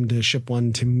allowed him to ship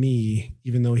one to me,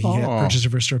 even though he had purchased it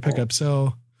for store pickup.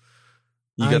 So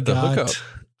you got the hookup.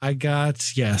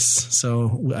 Yes.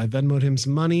 So I Venmoed him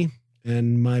some money,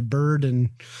 and my bird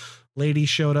and lady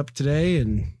showed up today,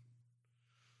 and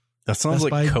that sounds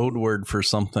like code word for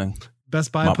something.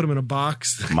 Best Buy put him in a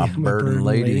box. My bird and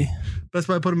lady. Best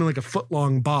Buy put him in like a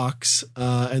foot-long box,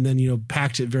 and then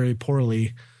packed it very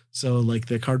poorly. So like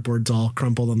the cardboard's all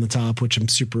crumpled on the top, which I'm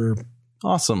super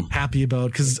happy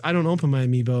about because I don't open my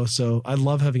amiibo, so I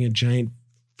love having a giant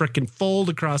freaking fold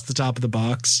across the top of the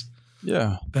box.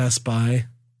 Yeah, Best Buy.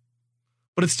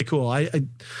 But it's cool. I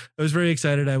was very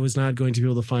excited. I was not going to be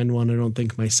able to find one, I don't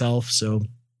think, myself. So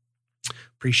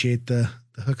appreciate the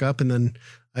hookup. And then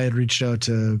I had reached out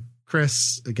to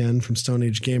Chris again from Stone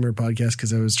Age Gamer podcast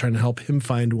because I was trying to help him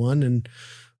find one and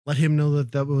let him know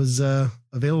that was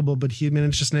available. But he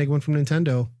managed to snag one from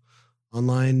Nintendo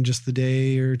online just the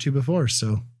day or two before.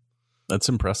 So that's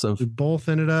impressive. We both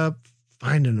ended up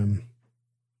finding them.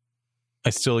 I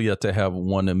still yet to have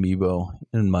one amiibo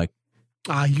in my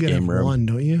you gotta have room. One,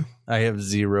 don't you? I have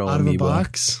 0 out amiibo. Of a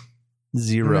box.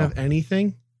 0. You don't have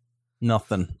anything?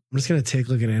 Nothing. I'm just gonna take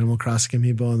like an Animal Crossing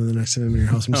amiibo, and then the next time I'm in your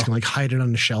house, I'm just gonna like hide it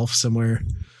on a shelf somewhere.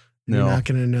 You're not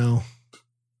gonna know.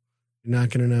 You're not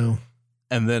gonna know.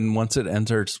 And then once it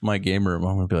enters my game room,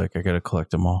 I'm gonna be like, I gotta collect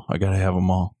them all. I gotta have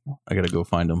them all. I gotta go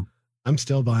find them. I'm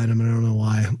still buying them, and I don't know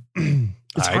why.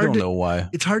 I don't know why.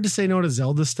 It's hard to say no to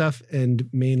Zelda stuff and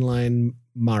mainline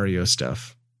Mario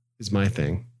stuff. Is my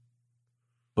thing.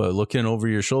 But looking over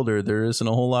your shoulder, there isn't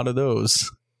a whole lot of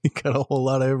those. You got a whole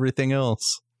lot of everything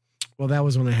else. Well, that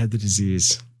was when I had the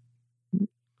disease.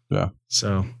 Yeah.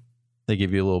 So they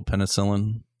give you a little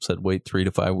penicillin. Said wait 3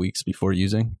 to 5 weeks before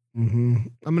using. Mm-hmm.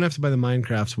 I'm gonna have to buy the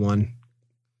Minecraft one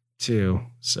too.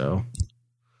 So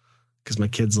because my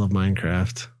kids love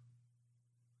Minecraft.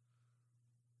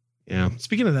 Yeah.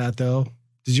 Speaking of that, though,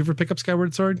 did you ever pick up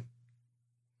Skyward Sword?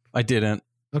 I didn't.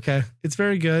 Okay, it's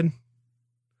very good.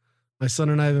 My son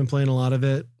and I have been playing a lot of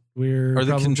it. Are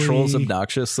the controls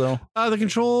obnoxious though? The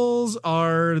controls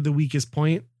are the weakest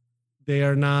point. They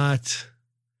are not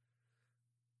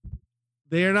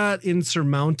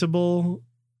insurmountable,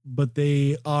 but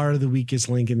they are the weakest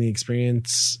link in the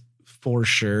experience for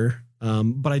sure.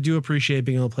 But I do appreciate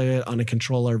being able to play it on a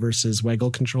controller versus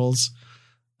waggle controls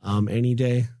any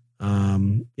day. I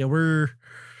don't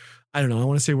know. I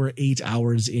want to say we're 8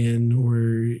 hours in.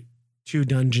 We're 2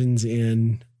 dungeons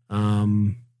in.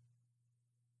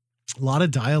 A lot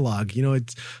of dialogue.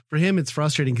 It's for him. It's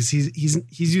frustrating because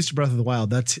he's used to Breath of the Wild.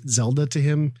 That's Zelda to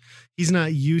him. He's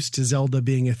not used to Zelda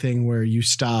being a thing where you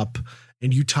stop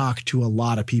and you talk to a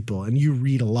lot of people and you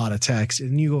read a lot of text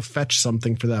and you go fetch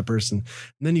something for that person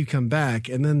and then you come back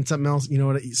and then something else.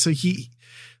 So he's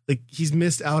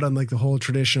missed out on like the whole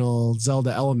traditional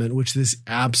Zelda element, which this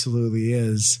absolutely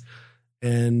is.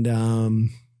 And how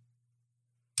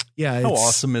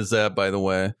awesome is that, by the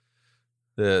way,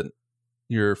 that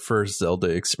your first Zelda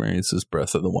experience is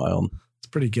Breath of the Wild? It's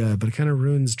pretty good, but it kind of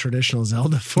ruins traditional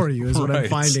Zelda for you is what I'm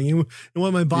finding. And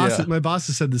what my boss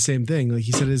has said the same thing. Like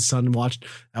he said his son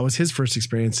that was his first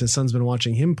experience. His son's been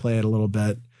watching him play it a little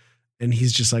bit. And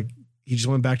he's just like, he just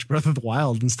went back to Breath of the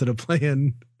Wild instead of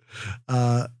playing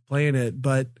it.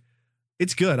 But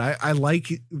it's good. I like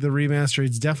the remaster.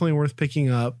 It's definitely worth picking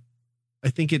up. I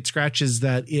think it scratches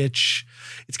that itch.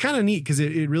 It's kind of neat because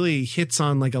it really hits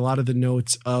on like a lot of the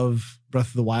notes of Breath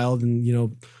of the Wild, and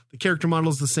the character model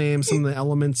is the same. Some of the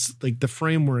elements, like the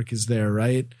framework is there,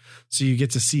 right? So you get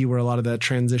to see where a lot of that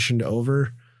transitioned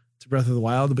over to Breath of the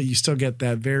Wild, but you still get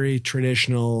that very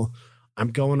traditional,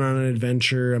 I'm going on an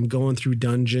adventure, I'm going through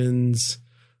dungeons.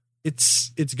 It's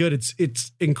good.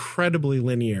 It's incredibly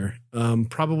linear.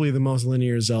 Probably the most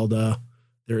linear Zelda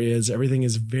there is. Everything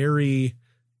is very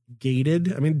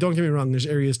gated. I mean, don't get me wrong, there's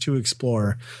areas to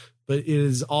explore, but it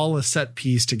is all a set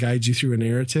piece to guide you through a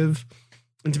narrative.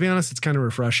 And to be honest, it's kind of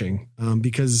refreshing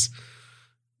because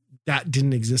that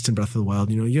didn't exist in Breath of the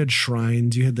Wild. You had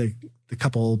shrines, you had the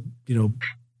couple,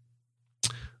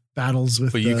 battles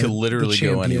with, but you could literally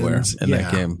go anywhere in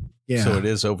that game. Yeah. So it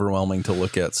is overwhelming to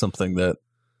look at something that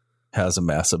has a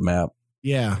massive map.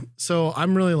 Yeah. So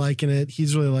I'm really liking it.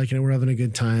 He's really liking it. We're having a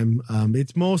good time.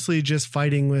 It's mostly just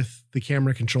fighting with the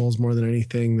camera controls more than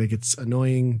anything. Like it's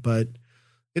annoying, but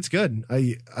it's good.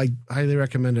 I highly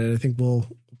recommend it. I think we'll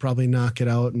probably knock it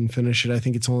out and finish it. I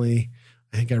think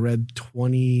I read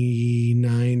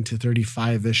 29 to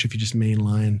 35-ish if you just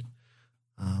mainline.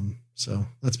 So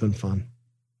that's been fun.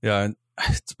 Yeah.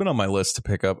 It's been on my list to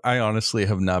pick up. I honestly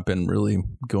have not been really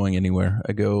going anywhere.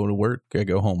 I go to work, I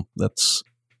go home. That's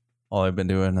all I've been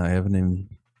doing. I haven't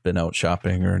even been out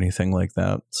shopping or anything like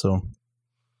that. So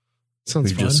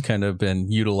sounds we've fun. just kind of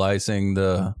been utilizing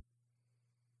the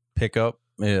pickup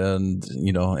and,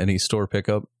 any store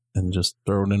pickup and just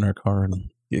throw it in our car and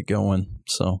get going.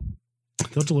 So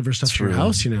they'll deliver stuff to your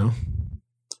house,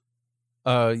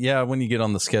 Yeah, when you get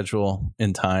on the schedule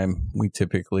in time, we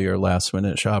typically are last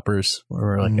minute shoppers.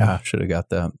 We're like, should have got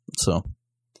that. So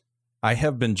I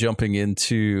have been jumping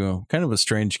into kind of a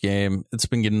strange game. It's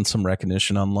been getting some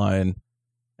recognition online.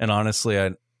 And honestly,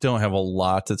 I don't have a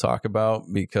lot to talk about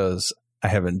because I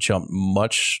haven't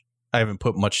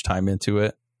put much time into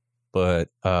it. But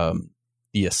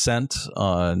The Ascent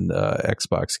on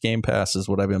Xbox Game Pass is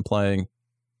what I've been playing.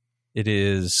 It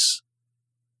is,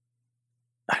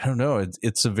 I don't know,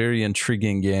 it's a very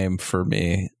intriguing game for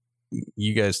me.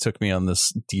 You guys took me on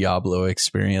this Diablo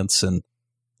experience and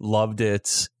loved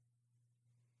it.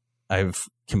 I've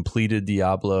completed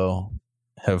Diablo,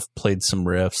 have played some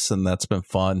rifts, and that's been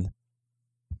fun.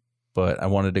 But I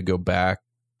wanted to go back.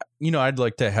 I'd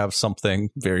like to have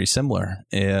something very similar.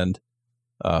 And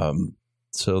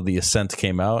so The Ascent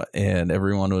came out, and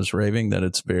everyone was raving that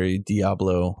it's very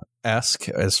Diablo-esque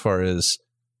as far as,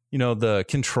 the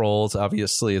controls.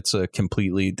 Obviously, it's a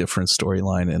completely different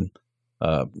storyline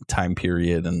and time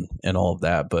period and all of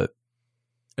that. But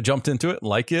I jumped into it,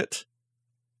 like it.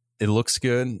 It looks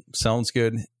good, sounds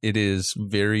good. It is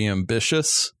very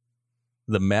ambitious.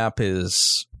 The map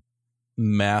is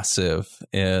massive,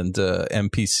 and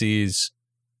NPCs,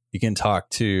 you can talk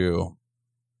to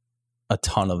a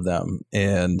ton of them,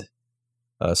 and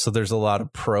so there's a lot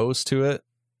of pros to it.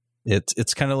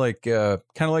 It's kind of like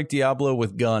Diablo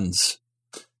with guns.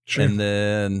 Sure. And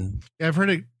then I've heard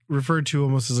it referred to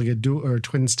almost as like a dual or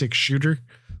twin stick shooter.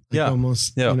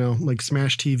 Almost, like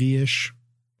Smash TV-ish.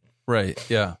 Right.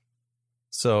 Yeah.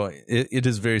 So it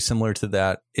is very similar to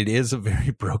that. It is a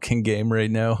very broken game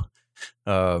right now.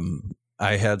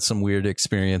 I had some weird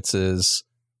experiences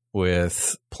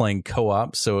with playing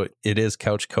co-op. So it is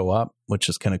couch co-op, which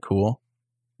is kind of cool.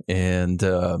 And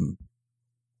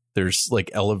there's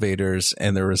like elevators,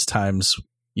 and there was times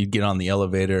you'd get on the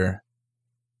elevator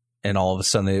and all of a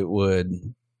sudden it would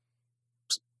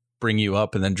bring you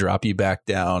up and then drop you back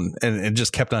down. And it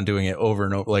just kept on doing it over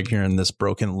and over, like you're in this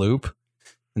broken loop.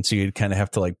 And so you'd kind of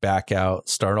have to like back out,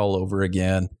 start all over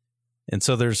again. And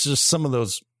so there's just some of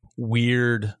those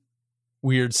weird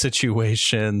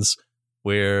situations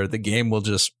where the game will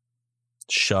just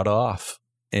shut off,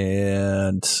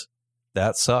 and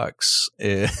that sucks.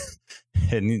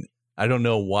 And I don't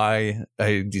know why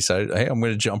I decided, hey, I'm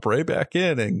going to jump right back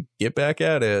in and get back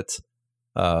at it.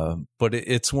 But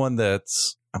it's one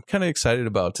that's I'm kind of excited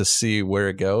about to see where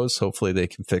it goes. Hopefully they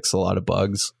can fix a lot of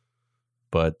bugs.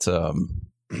 But so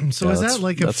is that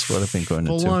like that's what I've been going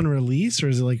into. Full-on release, or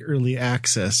is it like early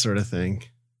access sort of thing?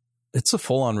 It's a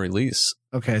full-on release.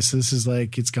 Okay, so this is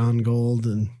like it's gone gold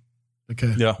and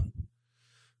okay. Yeah.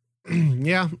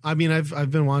 Yeah, I mean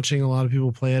I've been watching a lot of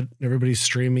people play it. Everybody's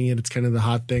streaming it. It's kind of the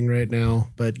hot thing right now.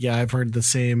 But yeah, I've heard the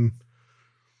same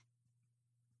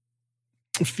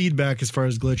feedback as far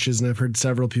as glitches, and I've heard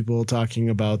several people talking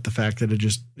about the fact that it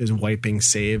just is wiping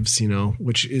saves,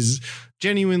 which is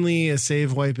genuinely a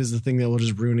save wipe is the thing that will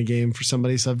just ruin a game for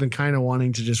somebody. So I've been kind of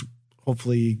wanting to just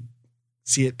hopefully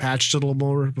see it patched a little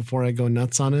more before I go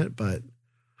nuts on it, but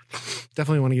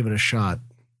definitely want to give it a shot.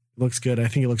 It looks good. I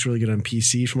think it looks really good on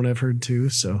PC from what I've heard too.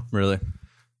 So really,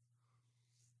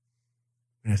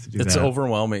 I have to do it's that.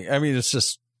 overwhelming. I mean, it's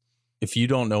just, if you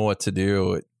don't know what to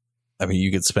do, I mean,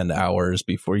 you could spend hours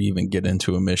before you even get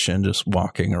into a mission just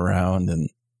walking around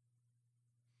and,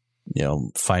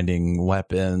 finding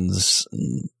weapons.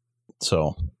 And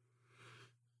so,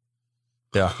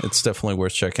 yeah, it's definitely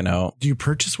worth checking out. Do you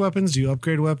purchase weapons? Do you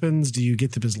upgrade weapons? Do you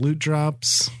get them as loot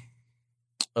drops?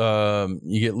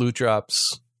 You get loot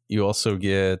drops. You also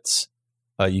get,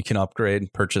 you can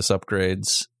purchase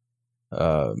upgrades.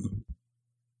 Yeah,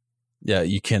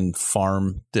 you can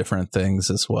farm different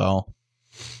things as well.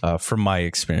 From my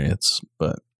experience,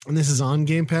 and this is on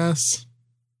Game Pass.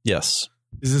 Yes.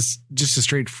 Is this just a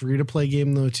straight free to play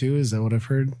game though too? Is that what I've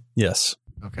heard? Yes.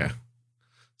 Okay.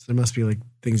 So there must be like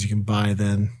things you can buy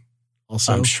then.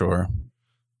 Also, I'm sure.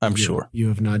 You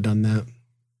have not done that.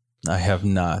 I have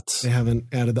not. They haven't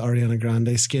added the Ariana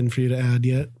Grande skin for you to add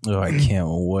yet. Oh, I can't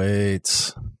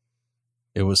wait.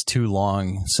 It was too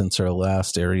long since our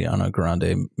last Ariana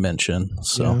Grande mention,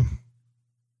 so. Yeah.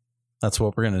 That's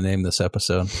what we're going to name this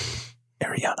episode.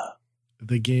 Ariana.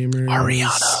 The Gamers.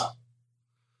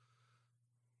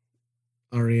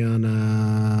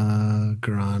 Ariana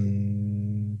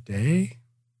Grande. It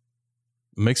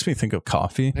makes me think of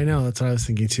coffee. I know. That's what I was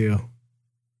thinking too.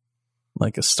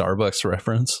 Like a Starbucks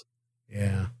reference.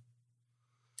 Yeah.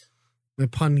 My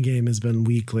pun game has been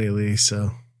weak lately,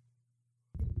 so.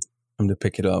 I'm to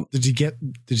pick it up. Did you get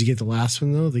the last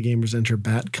one though? The Gamers Enter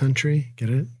Bat Country.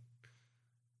 Get it?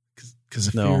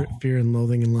 Because of fear and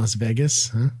loathing in Las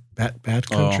Vegas, huh? Bat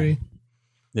Country. Oh,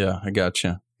 yeah, I got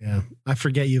you. Yeah, I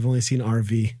forget you've only seen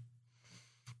RV.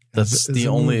 That's the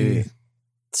only.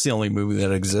 It's the only movie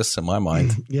that exists in my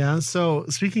mind. Yeah. So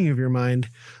speaking of your mind,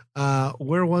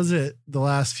 where was it the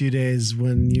last few days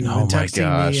when you were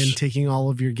texting me and taking all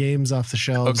of your games off the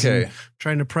shelves? Okay. And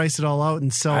trying to price it all out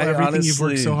and sell everything you've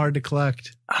worked so hard to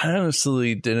collect. I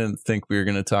honestly didn't think we were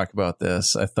going to talk about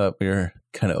this. I thought we were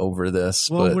kind of over this.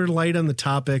 Well, but we're light on the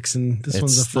topics, and this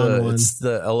one's a fun one. It's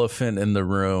the elephant in the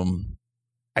room.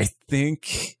 I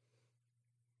think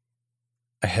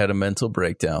I had a mental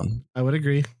breakdown. I would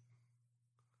agree.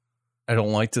 I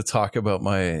don't like to talk about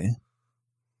my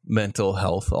mental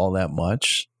health all that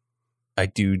much. I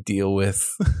do deal with,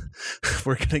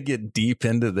 we're going to get deep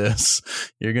into this.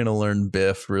 You're going to learn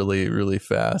Biff really, really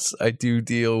fast. I do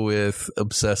deal with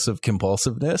obsessive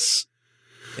compulsiveness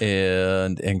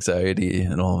and anxiety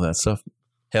and all of that stuff.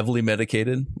 Heavily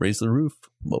medicated, raise the roof.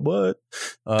 What?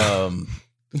 I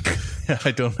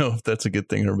don't know if that's a good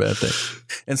thing or a bad thing.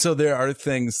 And so there are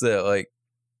things that, like,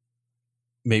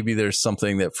 maybe there's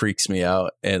something that freaks me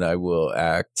out and I will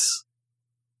act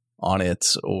on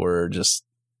it or just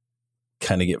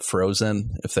kind of get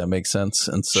frozen, if that makes sense.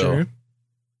 And so sure.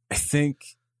 I think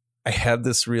I had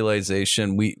this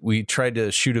realization. We tried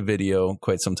to shoot a video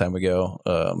quite some time ago,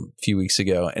 a few weeks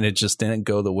ago, and it just didn't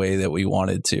go the way that we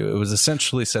wanted to. It was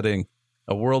essentially setting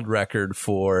a world record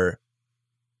for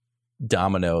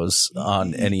dominoes on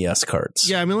NES carts.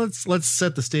 Yeah, I mean, let's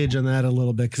set the stage on that a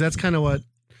little bit, because that's kind of what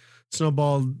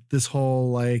snowballed this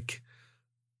whole like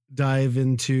dive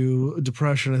into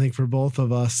depression, I think, for both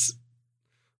of us,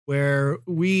 where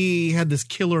we had this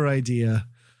killer idea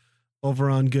over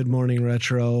on Good Morning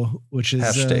Retro, which is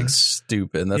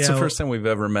stupid. That's the first time we've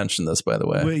ever mentioned this, by the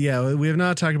way. We have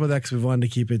not talked about that because we've wanted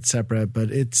to keep it separate,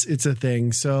 but it's a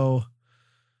thing. So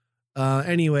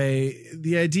anyway,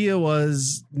 the idea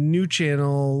was new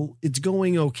channel. It's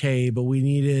going okay, but we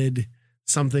needed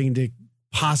something to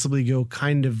possibly go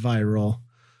kind of viral.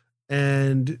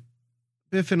 And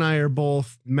Biff and I are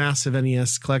both massive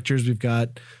NES collectors. We've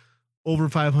got over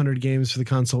 500 games for the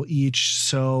console each.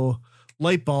 So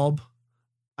Lightbulb,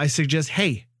 I suggest,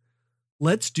 hey,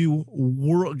 let's do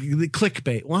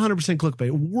clickbait, 100%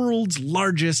 clickbait, world's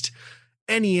largest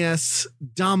NES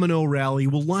domino rally.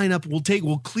 We'll line up, we'll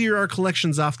clear our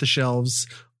collections off the shelves.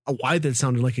 Why that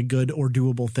sounded like a good or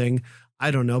doable thing,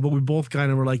 I don't know, but we both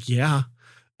kind of were like, yeah.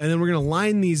 And then we're going to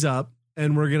line these up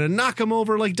and we're going to knock them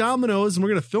over like dominoes and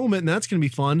we're going to film it. And that's going to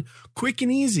be fun, quick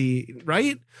and easy,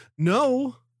 right?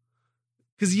 No,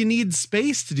 because you need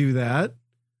space to do that.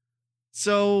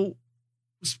 So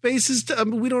spaces,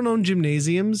 we don't own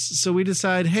gymnasiums. So we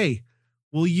decide, hey,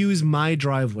 we'll use my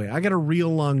driveway. I got a real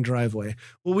long driveway.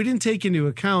 What we didn't take into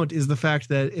account is the fact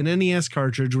that an NES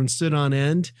cartridge, when stood on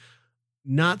end,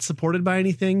 not supported by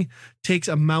anything, takes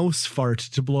a mouse fart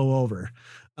to blow over.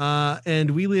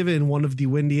 And we live in one of the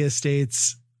windiest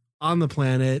states on the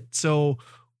planet. So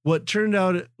what turned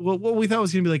out, what we thought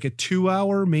was going to be like a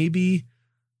 2-hour, maybe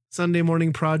Sunday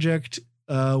morning project,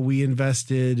 we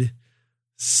invested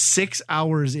 6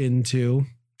 hours into.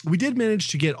 We did manage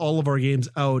to get all of our games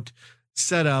out,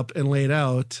 set up and laid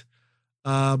out,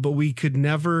 but we could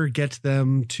never get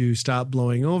them to stop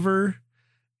blowing over.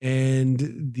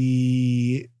 And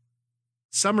the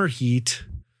summer heat,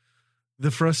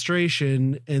 the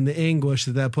frustration and the anguish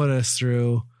that put us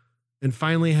through, and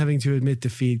finally having to admit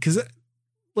defeat. Because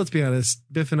let's be honest,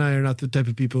 Biff and I are not the type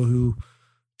of people who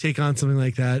take on something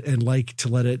like that and like to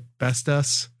let it best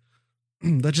us.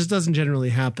 That just doesn't generally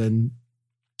happen.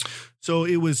 So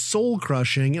it was soul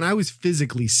crushing, and I was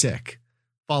physically sick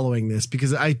following this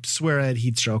because I swear I had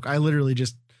heat stroke. I literally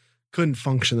just couldn't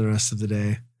function the rest of the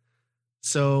day.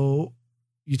 So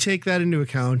you take that into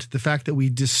account, the fact that we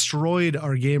destroyed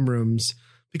our game rooms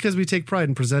because we take pride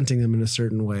in presenting them in a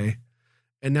certain way.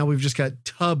 And now we've just got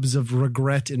tubs of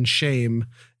regret and shame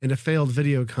and a failed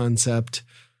video concept.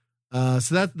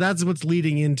 So that's what's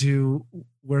leading into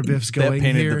where Biff's going. That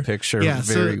painted here. The picture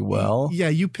very well. Yeah,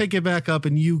 you pick it back up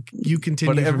and you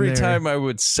continue. But every from there. time I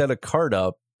would set a card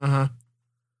up,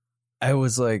 I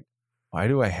was like, why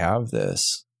do I have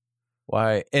this?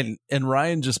 Why? And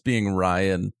Ryan, just being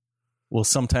Ryan, will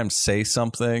sometimes say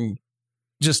something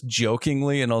just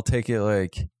jokingly, and I'll take it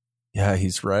like, yeah,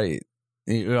 he's right.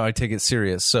 You know, I take it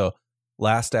serious. So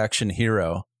Last Action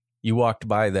Hero, you walked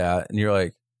by that and you're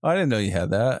like, oh, I didn't know you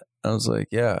had that. I was like,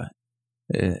 yeah.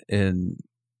 And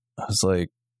I was like,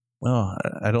 well,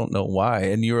 I don't know why.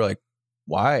 And you were like,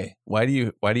 why? Why do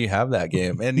you have that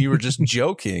game? And you were just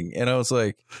joking. And I was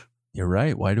like, you're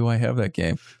right. Why do I have that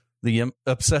game? The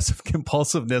obsessive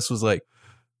compulsiveness was like,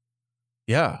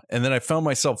 yeah. And then I found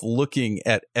myself looking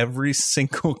at every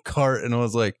single cart and I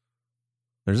was like,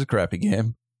 there's a crappy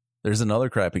game. There's another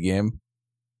crappy game.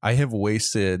 I have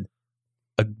wasted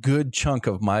a good chunk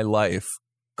of my life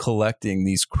collecting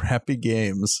these crappy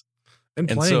games.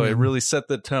 And so it really set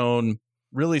the tone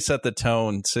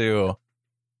to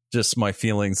just my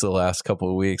feelings the last couple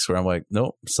of weeks where I'm like,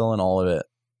 nope, I'm selling all of it.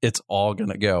 It's all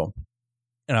going to go.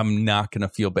 And I'm not going to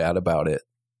feel bad about it.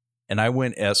 And I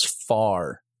went as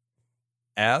far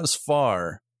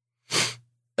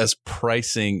as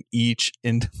pricing each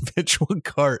individual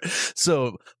cart.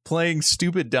 So playing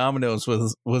stupid dominoes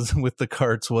with the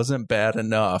carts wasn't bad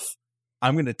enough.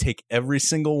 I'm going to take every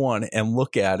single one and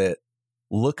look at it,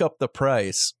 look up the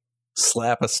price,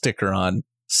 slap a sticker on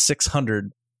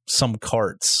 600 some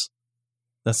carts.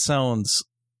 That sounds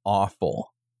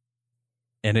awful.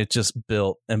 And it just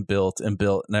built and built and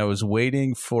built. And I was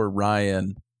waiting for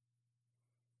Ryan.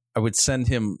 I would send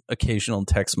him occasional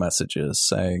text messages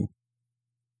saying,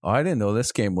 oh, I didn't know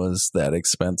this game was that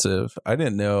expensive. I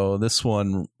didn't know this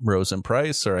one rose in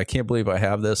price, or I can't believe I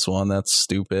have this one. That's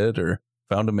stupid, or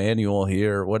found a manual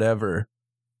here, or whatever.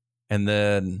 And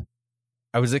then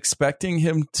I was expecting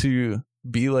him to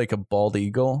be like a bald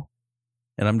eagle,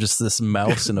 and I'm just this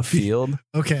mouse in a field.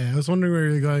 Okay, I was wondering where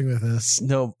you're going with this.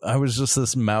 No, I was just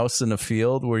this mouse in a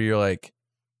field where you're like,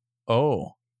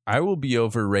 oh, I will be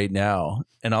over right now,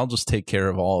 and I'll just take care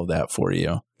of all of that for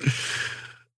you.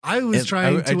 I was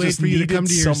trying to wait for you to come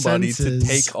to your somebody senses. to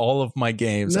take all of my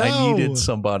games. No. I needed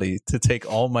somebody to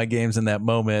take all my games in that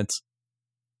moment.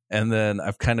 And then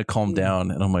I've kind of calmed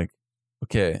down, and I'm like,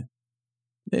 okay,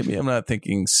 maybe I'm not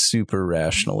thinking super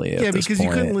rationally at this because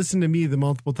point. you couldn't listen to me the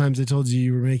multiple times I told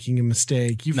you were making a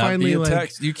mistake. You not finally via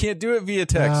text. You can't do it via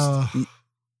text.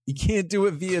 You can't do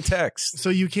it via text. So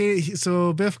you can't.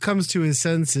 So Biff comes to his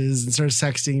senses and starts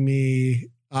texting me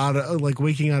out of, like,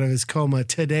 waking out of his coma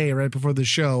today, right before the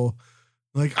show.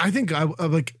 Like, I think I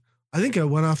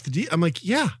went off the deep. I'm like,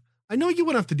 yeah, I know you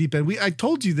went off the deep end. I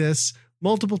told you this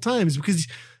multiple times because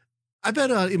I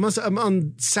bet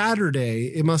on Saturday,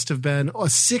 it must have been a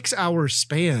 6-hour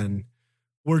span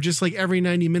where just like every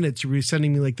 90 minutes you were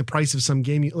sending me like the price of some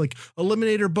game, like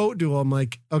Eliminator Boat Duel. I'm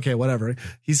like, okay, whatever.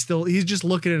 He's just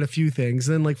looking at a few things.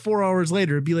 And then like 4 hours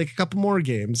later, it'd be like a couple more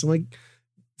games. I'm like,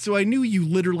 so I knew you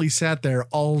literally sat there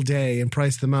all day and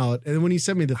priced them out. And then when you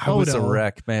sent me the photo, I was a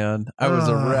wreck, man. I was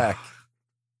a wreck.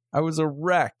 I was a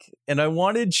wreck. And I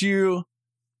wanted you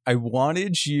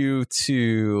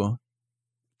to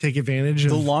take advantage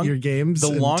of your games.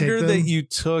 The longer that you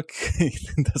took,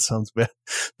 that sounds bad.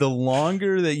 The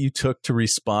longer that you took to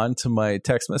respond to my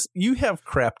text message, you have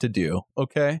crap to do,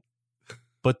 okay?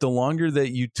 But the longer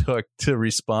that you took to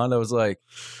respond, I was like,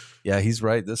 yeah, he's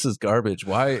right. This is garbage.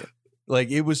 Why?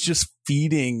 Like, it was just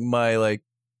feeding my, like,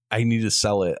 I need to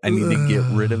sell it. I need to get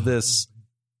rid of this.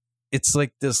 It's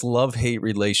like this love-hate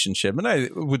relationship. And I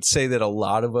would say that a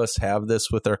lot of us have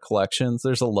this with our collections.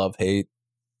 There's a love-hate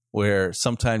where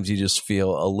sometimes you just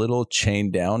feel a little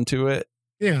chained down to it.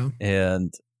 Yeah.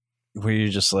 And where you're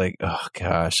just like, oh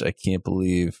gosh, I can't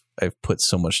believe I've put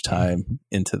so much time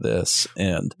into this.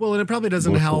 And it probably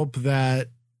doesn't help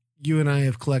that you and I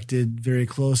have collected very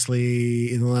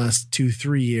closely in the last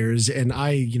 2-3 years. And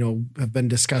I, have been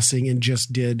discussing and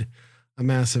just did a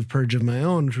massive purge of my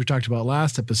own, which we talked about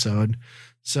last episode.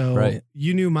 So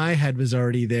You knew my head was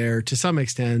already there to some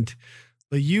extent.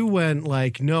 But you went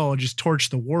like, no, just torch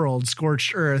the world,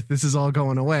 scorched earth. This is all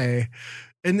going away.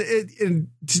 And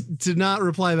to not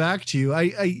reply back to you,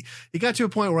 it got to a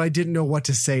point where I didn't know what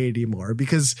to say anymore,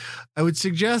 because I would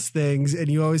suggest things and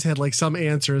you always had like some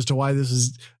answer as to why this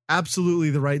was absolutely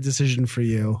the right decision for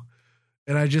you.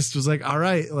 And I just was like, all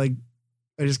right, like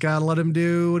I just got to let him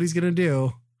do what he's going to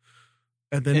do.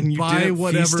 And then buy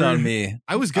whatever. On me.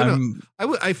 I was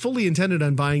I fully intended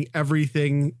on buying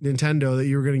everything Nintendo that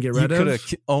you were going to get rid of. You could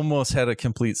have almost had a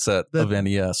complete set of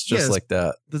NES like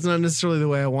that. That's not necessarily the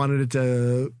way I wanted it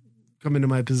to come into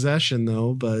my possession,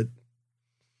 though. But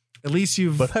at least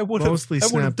you've mostly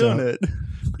snapped done up. It.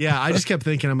 Yeah, I just kept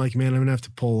thinking, I'm like, man, I'm gonna have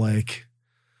to pull like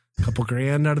a couple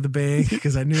grand out of the bank,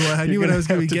 because I knew what I was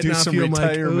going to be getting off you. I'm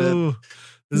like, oh,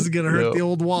 this is going to hurt the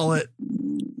old wallet.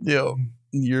 Yeah.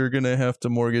 You're going to have to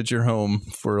mortgage your home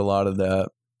for a lot of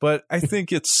that. But I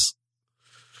think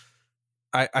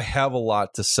I have a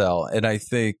lot to sell. And I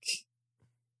think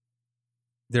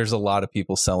there's a lot of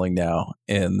people selling now.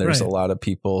 And there's a lot of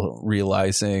people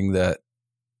realizing that,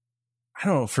 I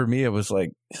don't know, for me, it was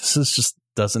like, this just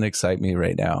doesn't excite me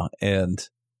right now. And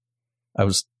I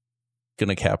was going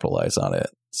to capitalize on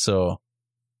it. So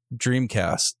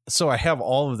Dreamcast. So I have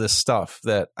all of this stuff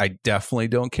that I definitely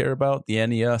don't care about. The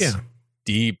NES. Yeah.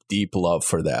 Deep love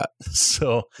for that.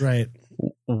 So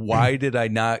why did I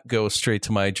not go straight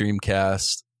to my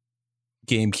Dreamcast,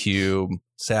 GameCube,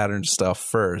 Saturn stuff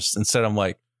first? Instead, I'm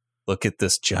like, look at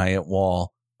this giant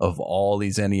wall of all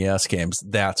these NES games.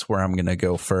 That's where I'm going to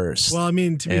go first. Well, I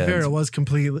mean, to be fair, it was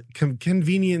completely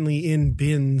conveniently in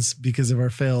bins because of our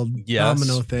failed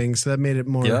domino thing. So that made it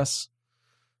more. Yes.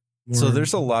 So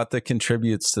there's a lot that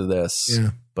contributes to this. Yeah.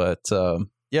 But,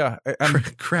 yeah,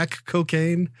 crack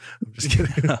cocaine. I'm just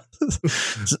kidding.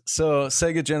 So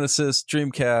Sega Genesis,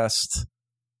 Dreamcast,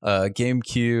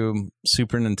 GameCube,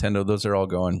 Super Nintendo, those are all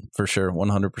going for sure,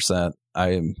 100%.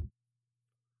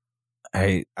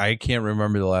 I can't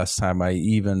remember the last time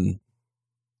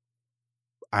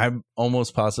I'm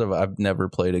almost positive I've never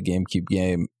played a GameCube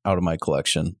game out of my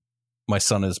collection. My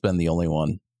son has been the only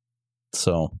one.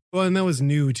 So, well, and that was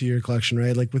new to your collection,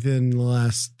 right? Like within the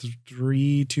last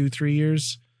 3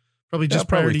 years, probably just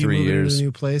prior to you moving to the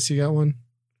new place, you got one.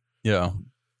 Yeah,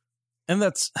 and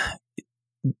that's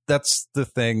the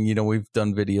thing. We've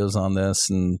done videos on this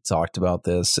and talked about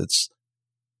this. It's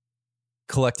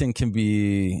collecting can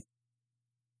be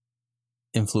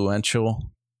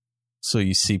influential, so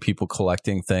you see people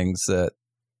collecting things that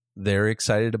they're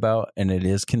excited about, and it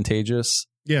is contagious.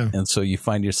 Yeah, and so you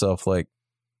find yourself like,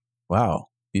 wow,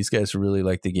 these guys really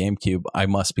like the GameCube. I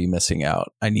must be missing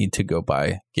out. I need to go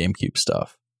buy GameCube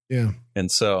stuff. Yeah.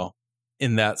 And so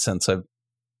in that sense, I've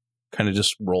kind of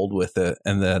just rolled with it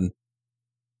and then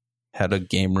had a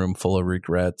game room full of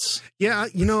regrets. Yeah.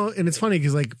 And it's funny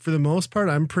because like for the most part,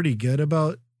 I'm pretty good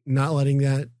about not letting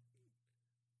that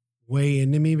weigh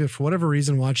into me. But for whatever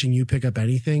reason, watching you pick up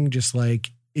anything just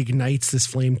like ignites this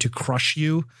flame to crush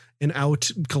you and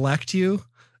out collect you.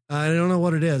 I don't know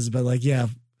what it is, but like, yeah.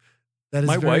 That is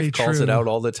my wife calls true. it out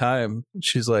all the time.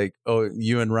 She's like, "Oh,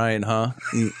 you and Ryan, huh?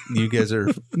 You guys are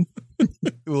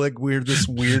like this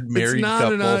weird married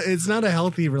couple." It's not a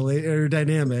healthy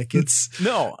dynamic. It's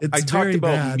I talked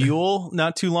about bad. Mule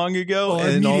not too long ago,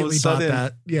 and all of a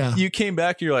sudden, you came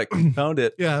back. And you're like, found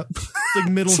it. Yeah, it's like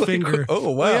middle finger. Like,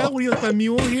 oh wow! Oh, yeah, what do you like my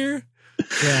Mule here?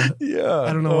 Yeah. Yeah.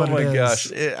 I don't know. Oh my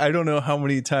gosh! I don't know how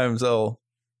many times I'll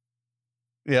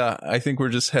Yeah, I think we're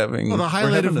just having, the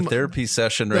highlight a therapy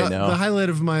session right now. The highlight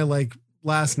of my like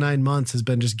last 9 months has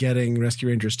been just getting Rescue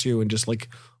Rangers 2 and just like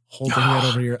holding that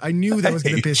over here. I knew that was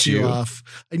going to piss you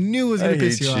off. I knew it was going to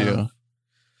piss you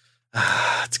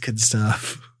off. It's good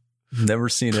stuff. Never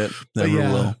seen it. Never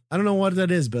will. I don't know what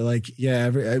that is, but like,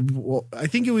 I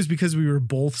think it was because we were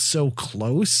both so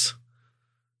close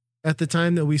at the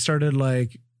time that we started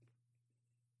like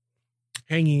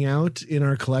hanging out in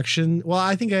our collection. Well,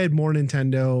 I think I had more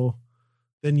Nintendo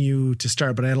than you to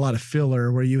start, but I had a lot of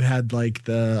filler where you had like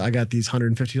I got these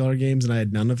 $150 games and I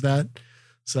had none of that.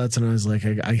 So that's when I was like,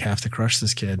 I have to crush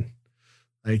this kid.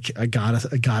 Like I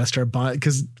gotta start buying,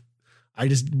 because I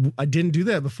didn't do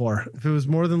that before. If it was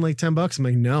more than like $10, I'm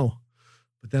like, no.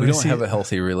 But then we don't have a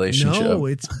healthy relationship. No,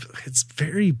 it's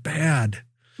very bad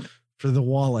for the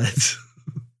wallet.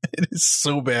 It is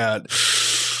so bad.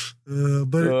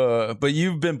 But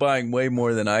you've been buying way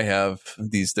more than I have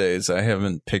these days. I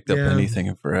haven't picked up anything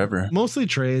in forever. Mostly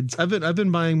trades. I've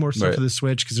been buying more stuff for the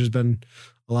Switch because there's been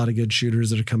a lot of good shooters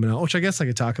that are coming out, which I guess I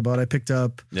could talk about. I picked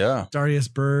up Darius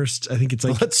Burst. I think it's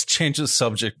like, let's change the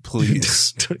subject,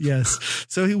 please. Yes.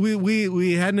 So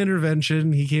we had an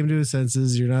intervention. He came to his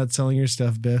senses. You're not selling your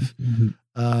stuff, Biff.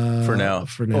 For now.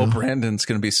 Oh, Brandon's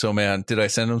gonna be so mad. Did I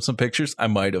send him some pictures? I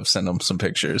might have sent him some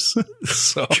pictures.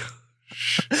 So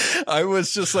I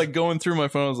was just like going through my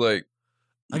phone. I was like,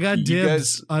 I got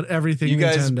dibs on everything. You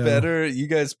guys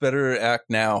better act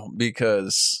now,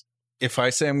 because if I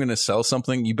say I'm going to sell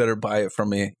something, you better buy it from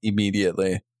me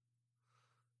immediately.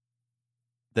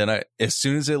 Then as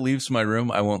soon as it leaves my room,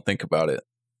 I won't think about it.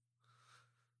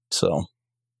 So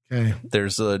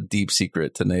there's a deep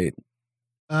secret to Nate.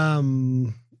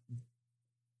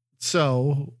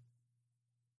 So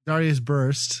Darius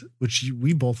Burst, which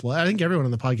we both love. I think everyone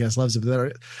on the podcast loves it.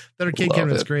 But that arcade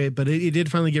cabinet's great, but it did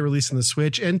finally get released on the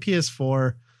Switch and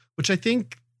PS4, which I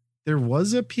think there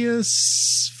was a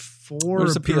PS4.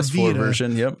 There's a PS4 Vita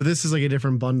version, yep. But this is like a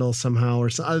different bundle somehow, or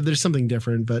there's something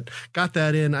different. But got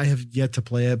that in. I have yet to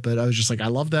play it, but I was just like, I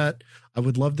love that. I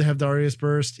would love to have Darius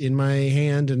Burst in my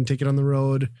hand and take it on the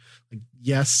road. Like,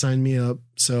 yes, sign me up.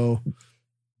 So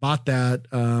bought that.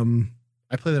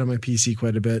 I play that on my PC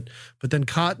quite a bit. But then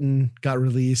Cotton got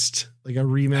released, like a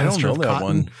remaster of Cotton.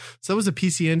 One. So that was a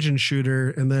PC Engine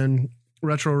shooter, and then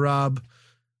Retro Rob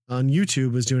on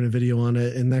YouTube was doing a video on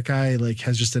it, and that guy like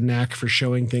has just a knack for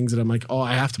showing things that I'm like, oh,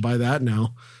 I have to buy that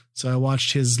now. So I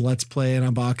watched his Let's Play and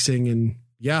unboxing, and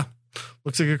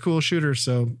looks like a cool shooter.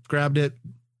 So grabbed it,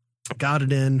 got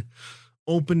it in,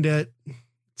 opened it,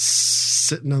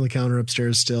 sitting on the counter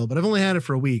upstairs still, but I've only had it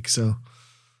for a week, so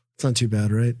it's not too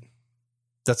bad, right?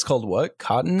 That's called what?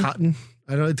 Cotton? Cotton.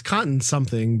 I don't know. It's Cotton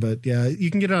something, but yeah,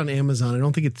 you can get it on Amazon. I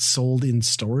don't think it's sold in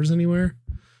stores anywhere.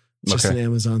 It's just an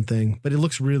Amazon thing, but it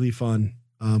looks really fun.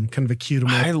 Kind of a cute 'em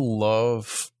up.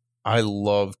 I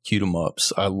love cute 'em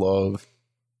ups. I love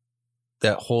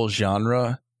that whole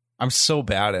genre. I'm so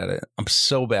bad at it. I'm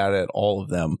so bad at all of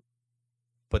them.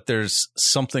 But there's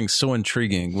something so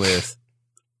intriguing with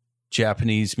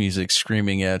Japanese music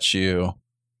screaming at you,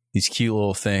 these cute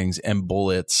little things and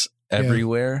bullets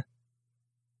everywhere.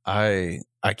 I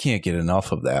can't get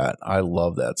enough of that. I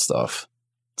love that stuff.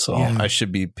 So I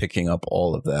should be picking up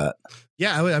all of that.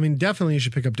 Yeah, I mean, definitely you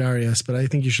should pick up Darius, but I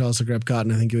think you should also grab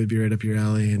Cotton. I think it would be right up your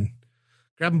alley. And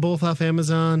grab them both off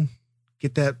Amazon. You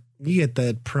get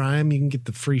that Prime. You can get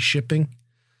the free shipping.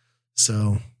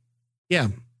 So, yeah,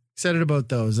 excited about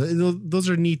those. Those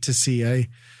are neat to see.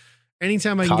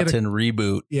 Anytime I can get a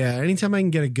reboot. Yeah, anytime I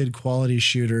can get a good quality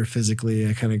shooter physically,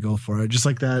 I kind of go for it. Just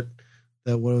like that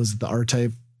what was it, the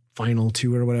R-Type Final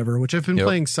 2 or whatever, which I've been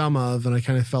playing some of, and I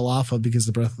kind of fell off of because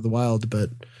of Breath of the Wild. But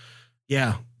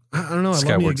yeah, I don't know. I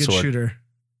love me a good shooter.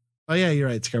 Oh yeah, you're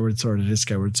right. Skyward Sword. It is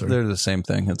Skyward Sword. They're the same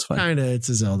thing. It's fine. Kinda. It's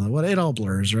a Zelda. What? It all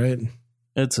blurs, right?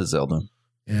 It's a Zelda.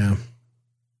 Yeah.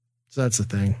 So that's the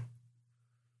thing.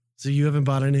 So you haven't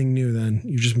bought anything new then?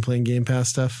 You've just been playing Game Pass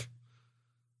stuff?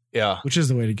 Yeah. Which is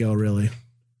the way to go, really.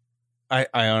 I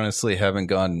honestly haven't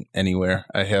gone anywhere.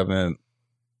 I haven't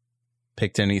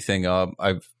picked anything up.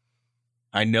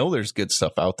 I know there's good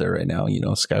stuff out there right now,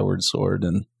 Skyward Sword.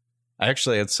 And I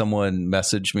actually had someone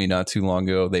message me not too long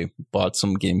ago. They bought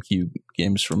some GameCube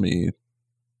games from me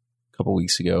a couple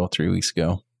weeks ago, 3 weeks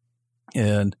ago.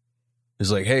 And it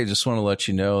was like, hey, just want to let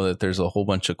you know that there's a whole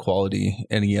bunch of quality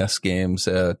NES games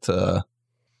at a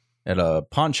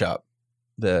pawn shop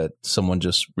that someone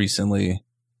just recently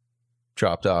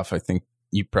dropped off. I think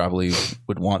you probably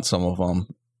would want some of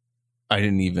them. I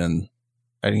didn't even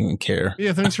care.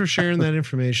 Yeah, thanks for sharing that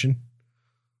information.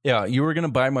 Yeah, you were going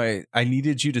to buy I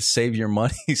needed you to save your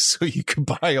money so you could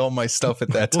buy all my stuff at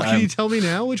that time. Well, can you tell me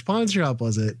now? Which pawn shop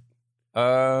was it?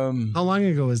 How long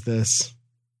ago was this?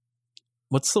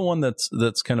 What's the one that's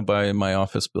kind of by my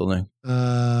office building?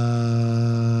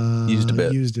 Used a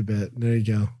bit. Used a bit. There you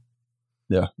go.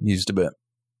 Yeah, used a bit.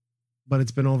 But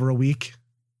it's been over a week?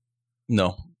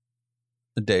 No.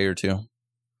 A day or two.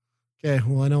 Okay,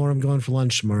 well, I know where I'm going for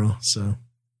lunch tomorrow, so.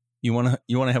 You wanna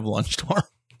have lunch tomorrow?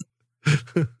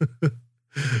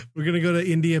 We're gonna go to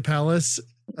India Palace.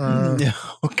 Oh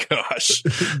gosh!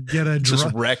 Just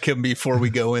wreck him before we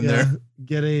go in there.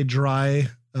 Get a dry,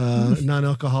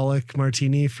 non-alcoholic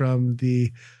martini from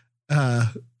the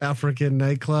African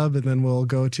nightclub, and then we'll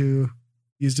go to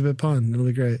Used a Bit Pond. It'll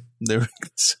be great. There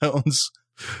sounds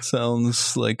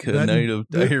like a night of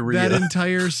diarrhea. That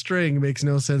entire string makes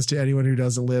no sense to anyone who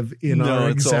doesn't live in our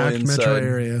exact metro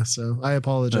area. So I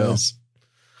apologize.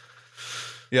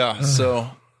 Yeah. So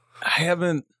I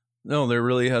haven't. No, there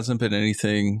really hasn't been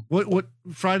anything. What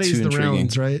Friday's the intriguing.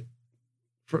 rounds, right?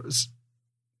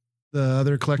 The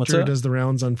other collector does the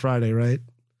rounds on Friday, right?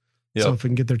 Yeah. So if we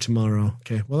can get there tomorrow,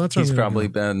 okay. Well, that's he's probably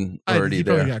been already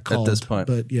there at this point.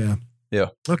 But yeah. Yeah.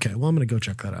 Okay. Well, I'm going to go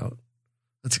check that out.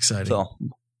 That's exciting. So,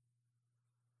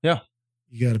 yeah.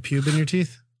 You got a pube in your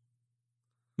teeth?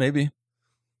 Maybe.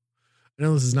 I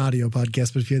know this is an audio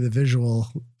podcast, but if you had the visual,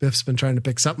 Biff's been trying to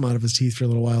pick something out of his teeth for a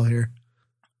little while here.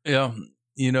 Yeah.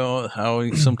 You know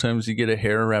how sometimes you get a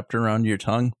hair wrapped around your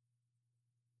tongue?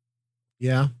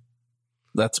 Yeah.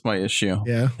 That's my issue.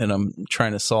 Yeah. And I'm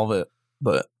trying to solve it,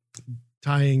 but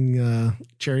tying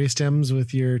cherry stems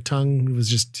with your tongue was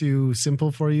just too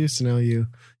simple for you, so now you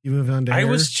move on to hair? I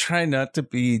was trying not to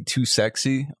be too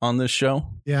sexy on this show.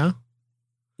 Yeah?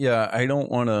 Yeah, I don't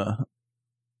want to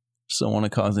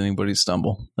cause anybody to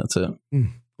stumble. That's it.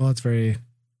 Well, that's very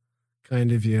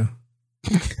kind of you.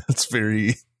 That's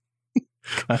very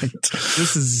kind.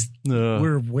 This is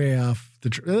we're way off the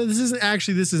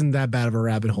this isn't that bad of a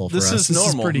rabbit hole for us. This is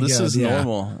normal. This is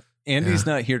normal. Andy's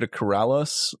not here to corral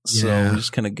us, so we're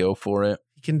just going to go for it.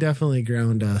 He can definitely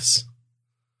ground us.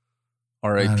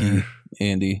 R.I.P.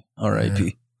 Andy.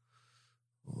 R.I.P.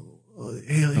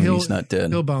 He's not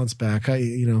dead. He'll bounce back.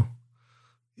 The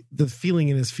feeling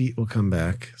in his feet will come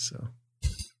back. So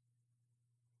this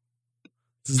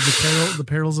is the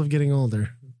perils of getting older.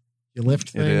 You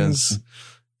lift things,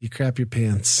 you crap your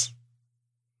pants.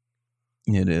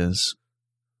 It is.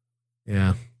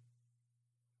 Yeah.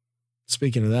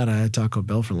 Speaking of that, I had Taco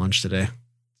Bell for lunch today.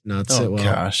 Not sit well.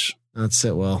 Gosh. Not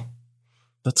sit well.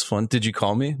 That's fun. Did you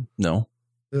call me? No.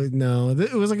 No,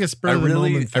 it was like a spur of the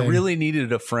moment thing. I really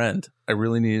needed a friend.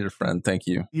 Thank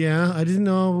you. Yeah, I didn't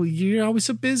know. You're always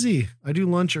so busy. I do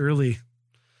lunch early.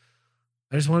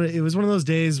 It was one of those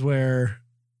days where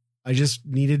I just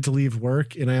needed to leave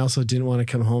work, and I also didn't want to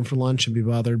come home for lunch and be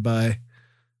bothered by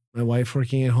my wife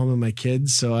working at home and my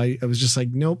kids. So I was just like,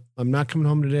 nope, I'm not coming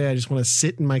home today. I just want to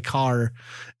sit in my car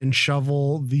and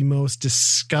shovel the most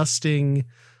disgusting,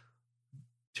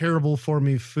 terrible for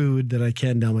me food that I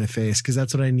can down my face, because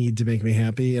that's what I need to make me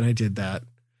happy. And I did that.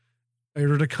 I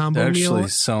ordered a combo meal. Actually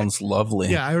sounds lovely.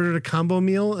 Yeah, I ordered a combo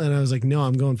meal and I was like, no,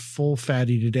 I'm going full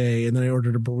fatty today. And then I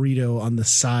ordered a burrito on the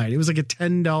side. It was like a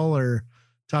 $10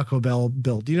 Taco Bell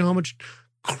bill. Do you know how much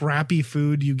crappy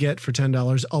food you get for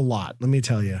 $10? A lot, let me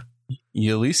tell you.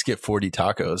 You at least get 40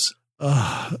 tacos.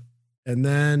 And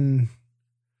then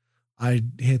I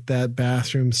hit that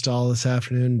bathroom stall this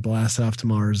afternoon, blasted off to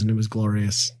Mars, and it was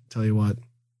glorious. Tell you what.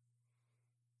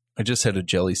 I just had a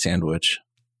jelly sandwich.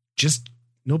 Just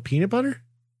no peanut butter?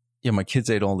 Yeah, my kids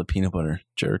ate all the peanut butter,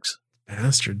 jerks.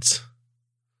 Bastards.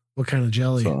 What kind of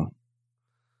jelly? So,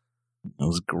 it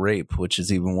was grape, which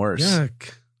is even worse.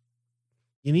 Yuck.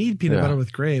 You need peanut butter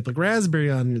with grape, like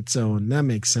raspberry on its own. That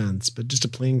makes sense. But just a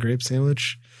plain grape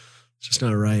sandwich, it's just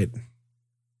not right.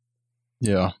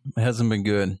 Yeah, it hasn't been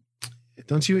good.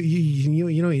 Don't you know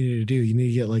what you need to do? You need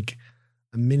to get like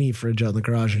a mini fridge out in the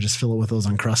garage and just fill it with those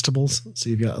Uncrustables.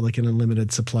 So you've got like an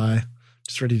unlimited supply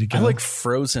just ready to go. I like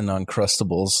frozen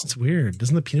Uncrustables. It's weird.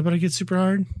 Doesn't the peanut butter get super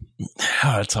hard?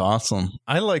 Oh, it's awesome.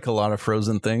 I like a lot of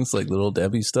frozen things like Little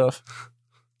Debbie stuff.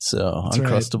 So that's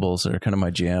Uncrustables are kind of my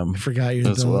jam. I forgot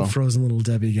you're the frozen Little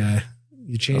Debbie guy.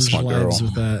 You changed lives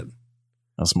with that.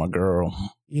 That's my girl.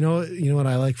 You know what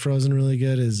I like frozen really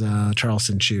good is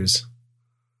Charleston chews.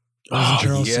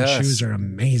 Charleston chews are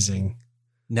amazing.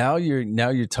 Now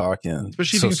you're talking.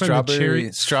 Especially if you can find the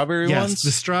strawberry ones. Yes,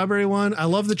 the strawberry one. I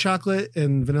love the chocolate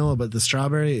and vanilla, but the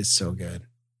strawberry is so good.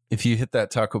 If you hit that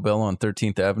Taco Bell on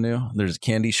 13th Avenue, there's a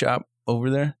candy shop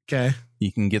over there. Okay.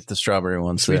 You can get the strawberry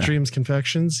ones. Sweet Dreams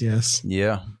Confections, yes.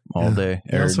 Yeah, all day,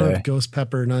 they also have ghost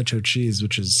pepper nacho cheese,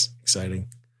 which is exciting.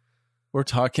 We're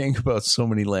talking about so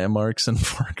many landmarks in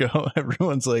Fargo.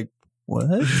 Everyone's like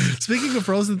What? Speaking of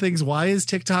frozen things, why is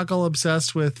TikTok all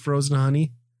obsessed with frozen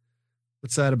honey?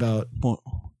 What's that about? Well,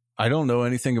 I don't know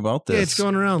anything about this. Yeah, it's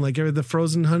going around like the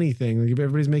frozen honey thing. Like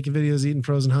everybody's making videos eating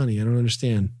frozen honey. I don't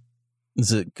understand.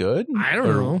 Is it good? I don't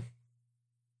know.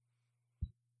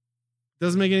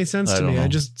 Doesn't make any sense to me. I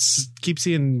just keep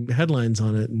seeing headlines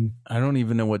on it. And I don't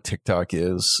even know what TikTok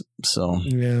is. So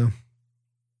yeah.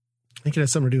 I think it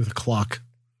has something to do with a clock.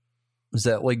 Is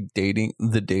that like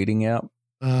the dating app?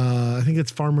 I think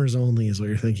it's Farmers Only is what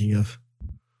you're thinking of.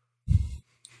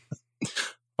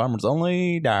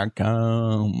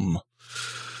 FarmersOnly.com.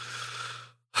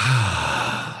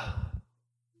 I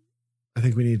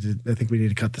think we need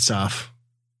to cut this off.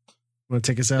 Want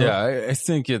to take us out? Yeah, I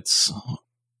think at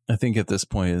this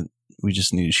point we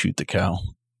just need to shoot the cow.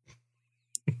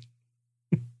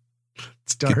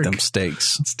 It's dark. Get them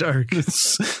steaks. It's dark. It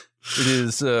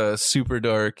is super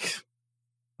dark.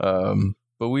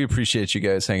 But we appreciate you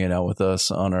guys hanging out with us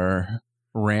on our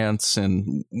rants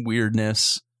and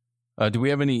weirdness. Do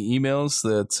we have any emails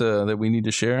that we need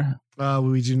to share?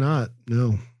 We do not.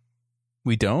 No,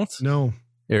 we don't. No.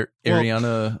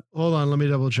 Ariana. Hold on. Let me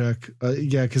double check.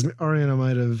 Yeah, because Ariana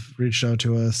might have reached out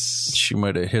to us. She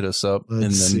might have hit us up in them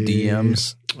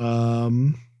DMs.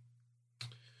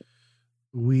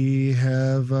 We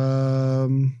have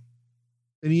an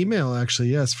email, actually.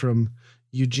 Yes, from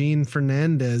Eugene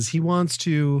Fernandez. He wants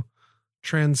to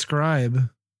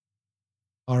transcribe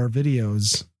our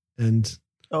videos, and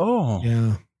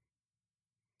yeah,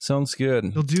 sounds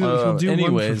good. He'll do one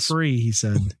for free. He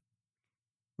said,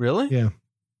 "Really? Yeah,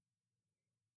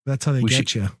 that's how they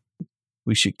get you."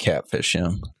 We should catfish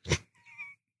him.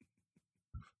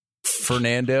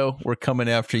 Fernando, we're coming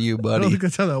after you, buddy. I don't think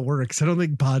that's how that works. I don't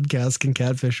think podcasts can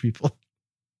catfish people.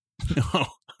 No,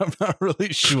 I'm not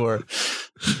really sure.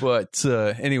 But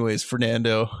anyways,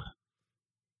 Fernando,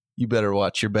 you better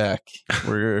watch your back.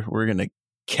 We're gonna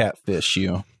catfish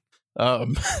you.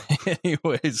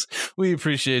 Anyways, we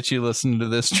appreciate you listening to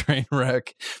this train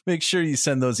wreck. Make sure you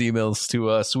send those emails to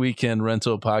us,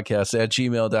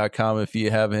 weekendrentalpodcast@gmail.com, if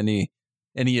you have any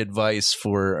advice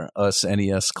for us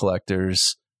NES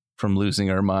collectors from losing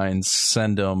our minds.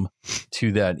 Send them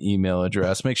to that email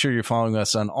address. Make sure you're following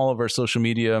us on all of our social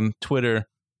media, Twitter,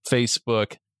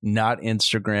 Facebook, not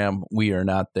Instagram. We are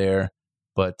not there,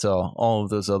 but all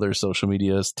of those other social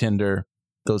medias, Tinder,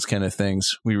 those kind of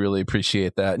things. We really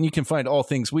appreciate that. And you can find all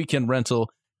things Weekend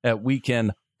Rental at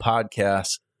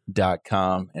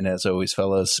weekendpodcast.com. And as always,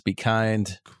 fellas, be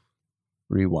kind,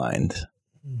 rewind.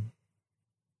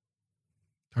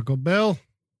 Taco Bell.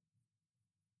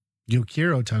 Yo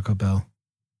quiero Taco Bell.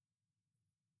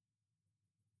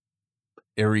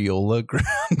 Areola Grande.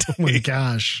 Oh my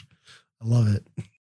gosh. I love it.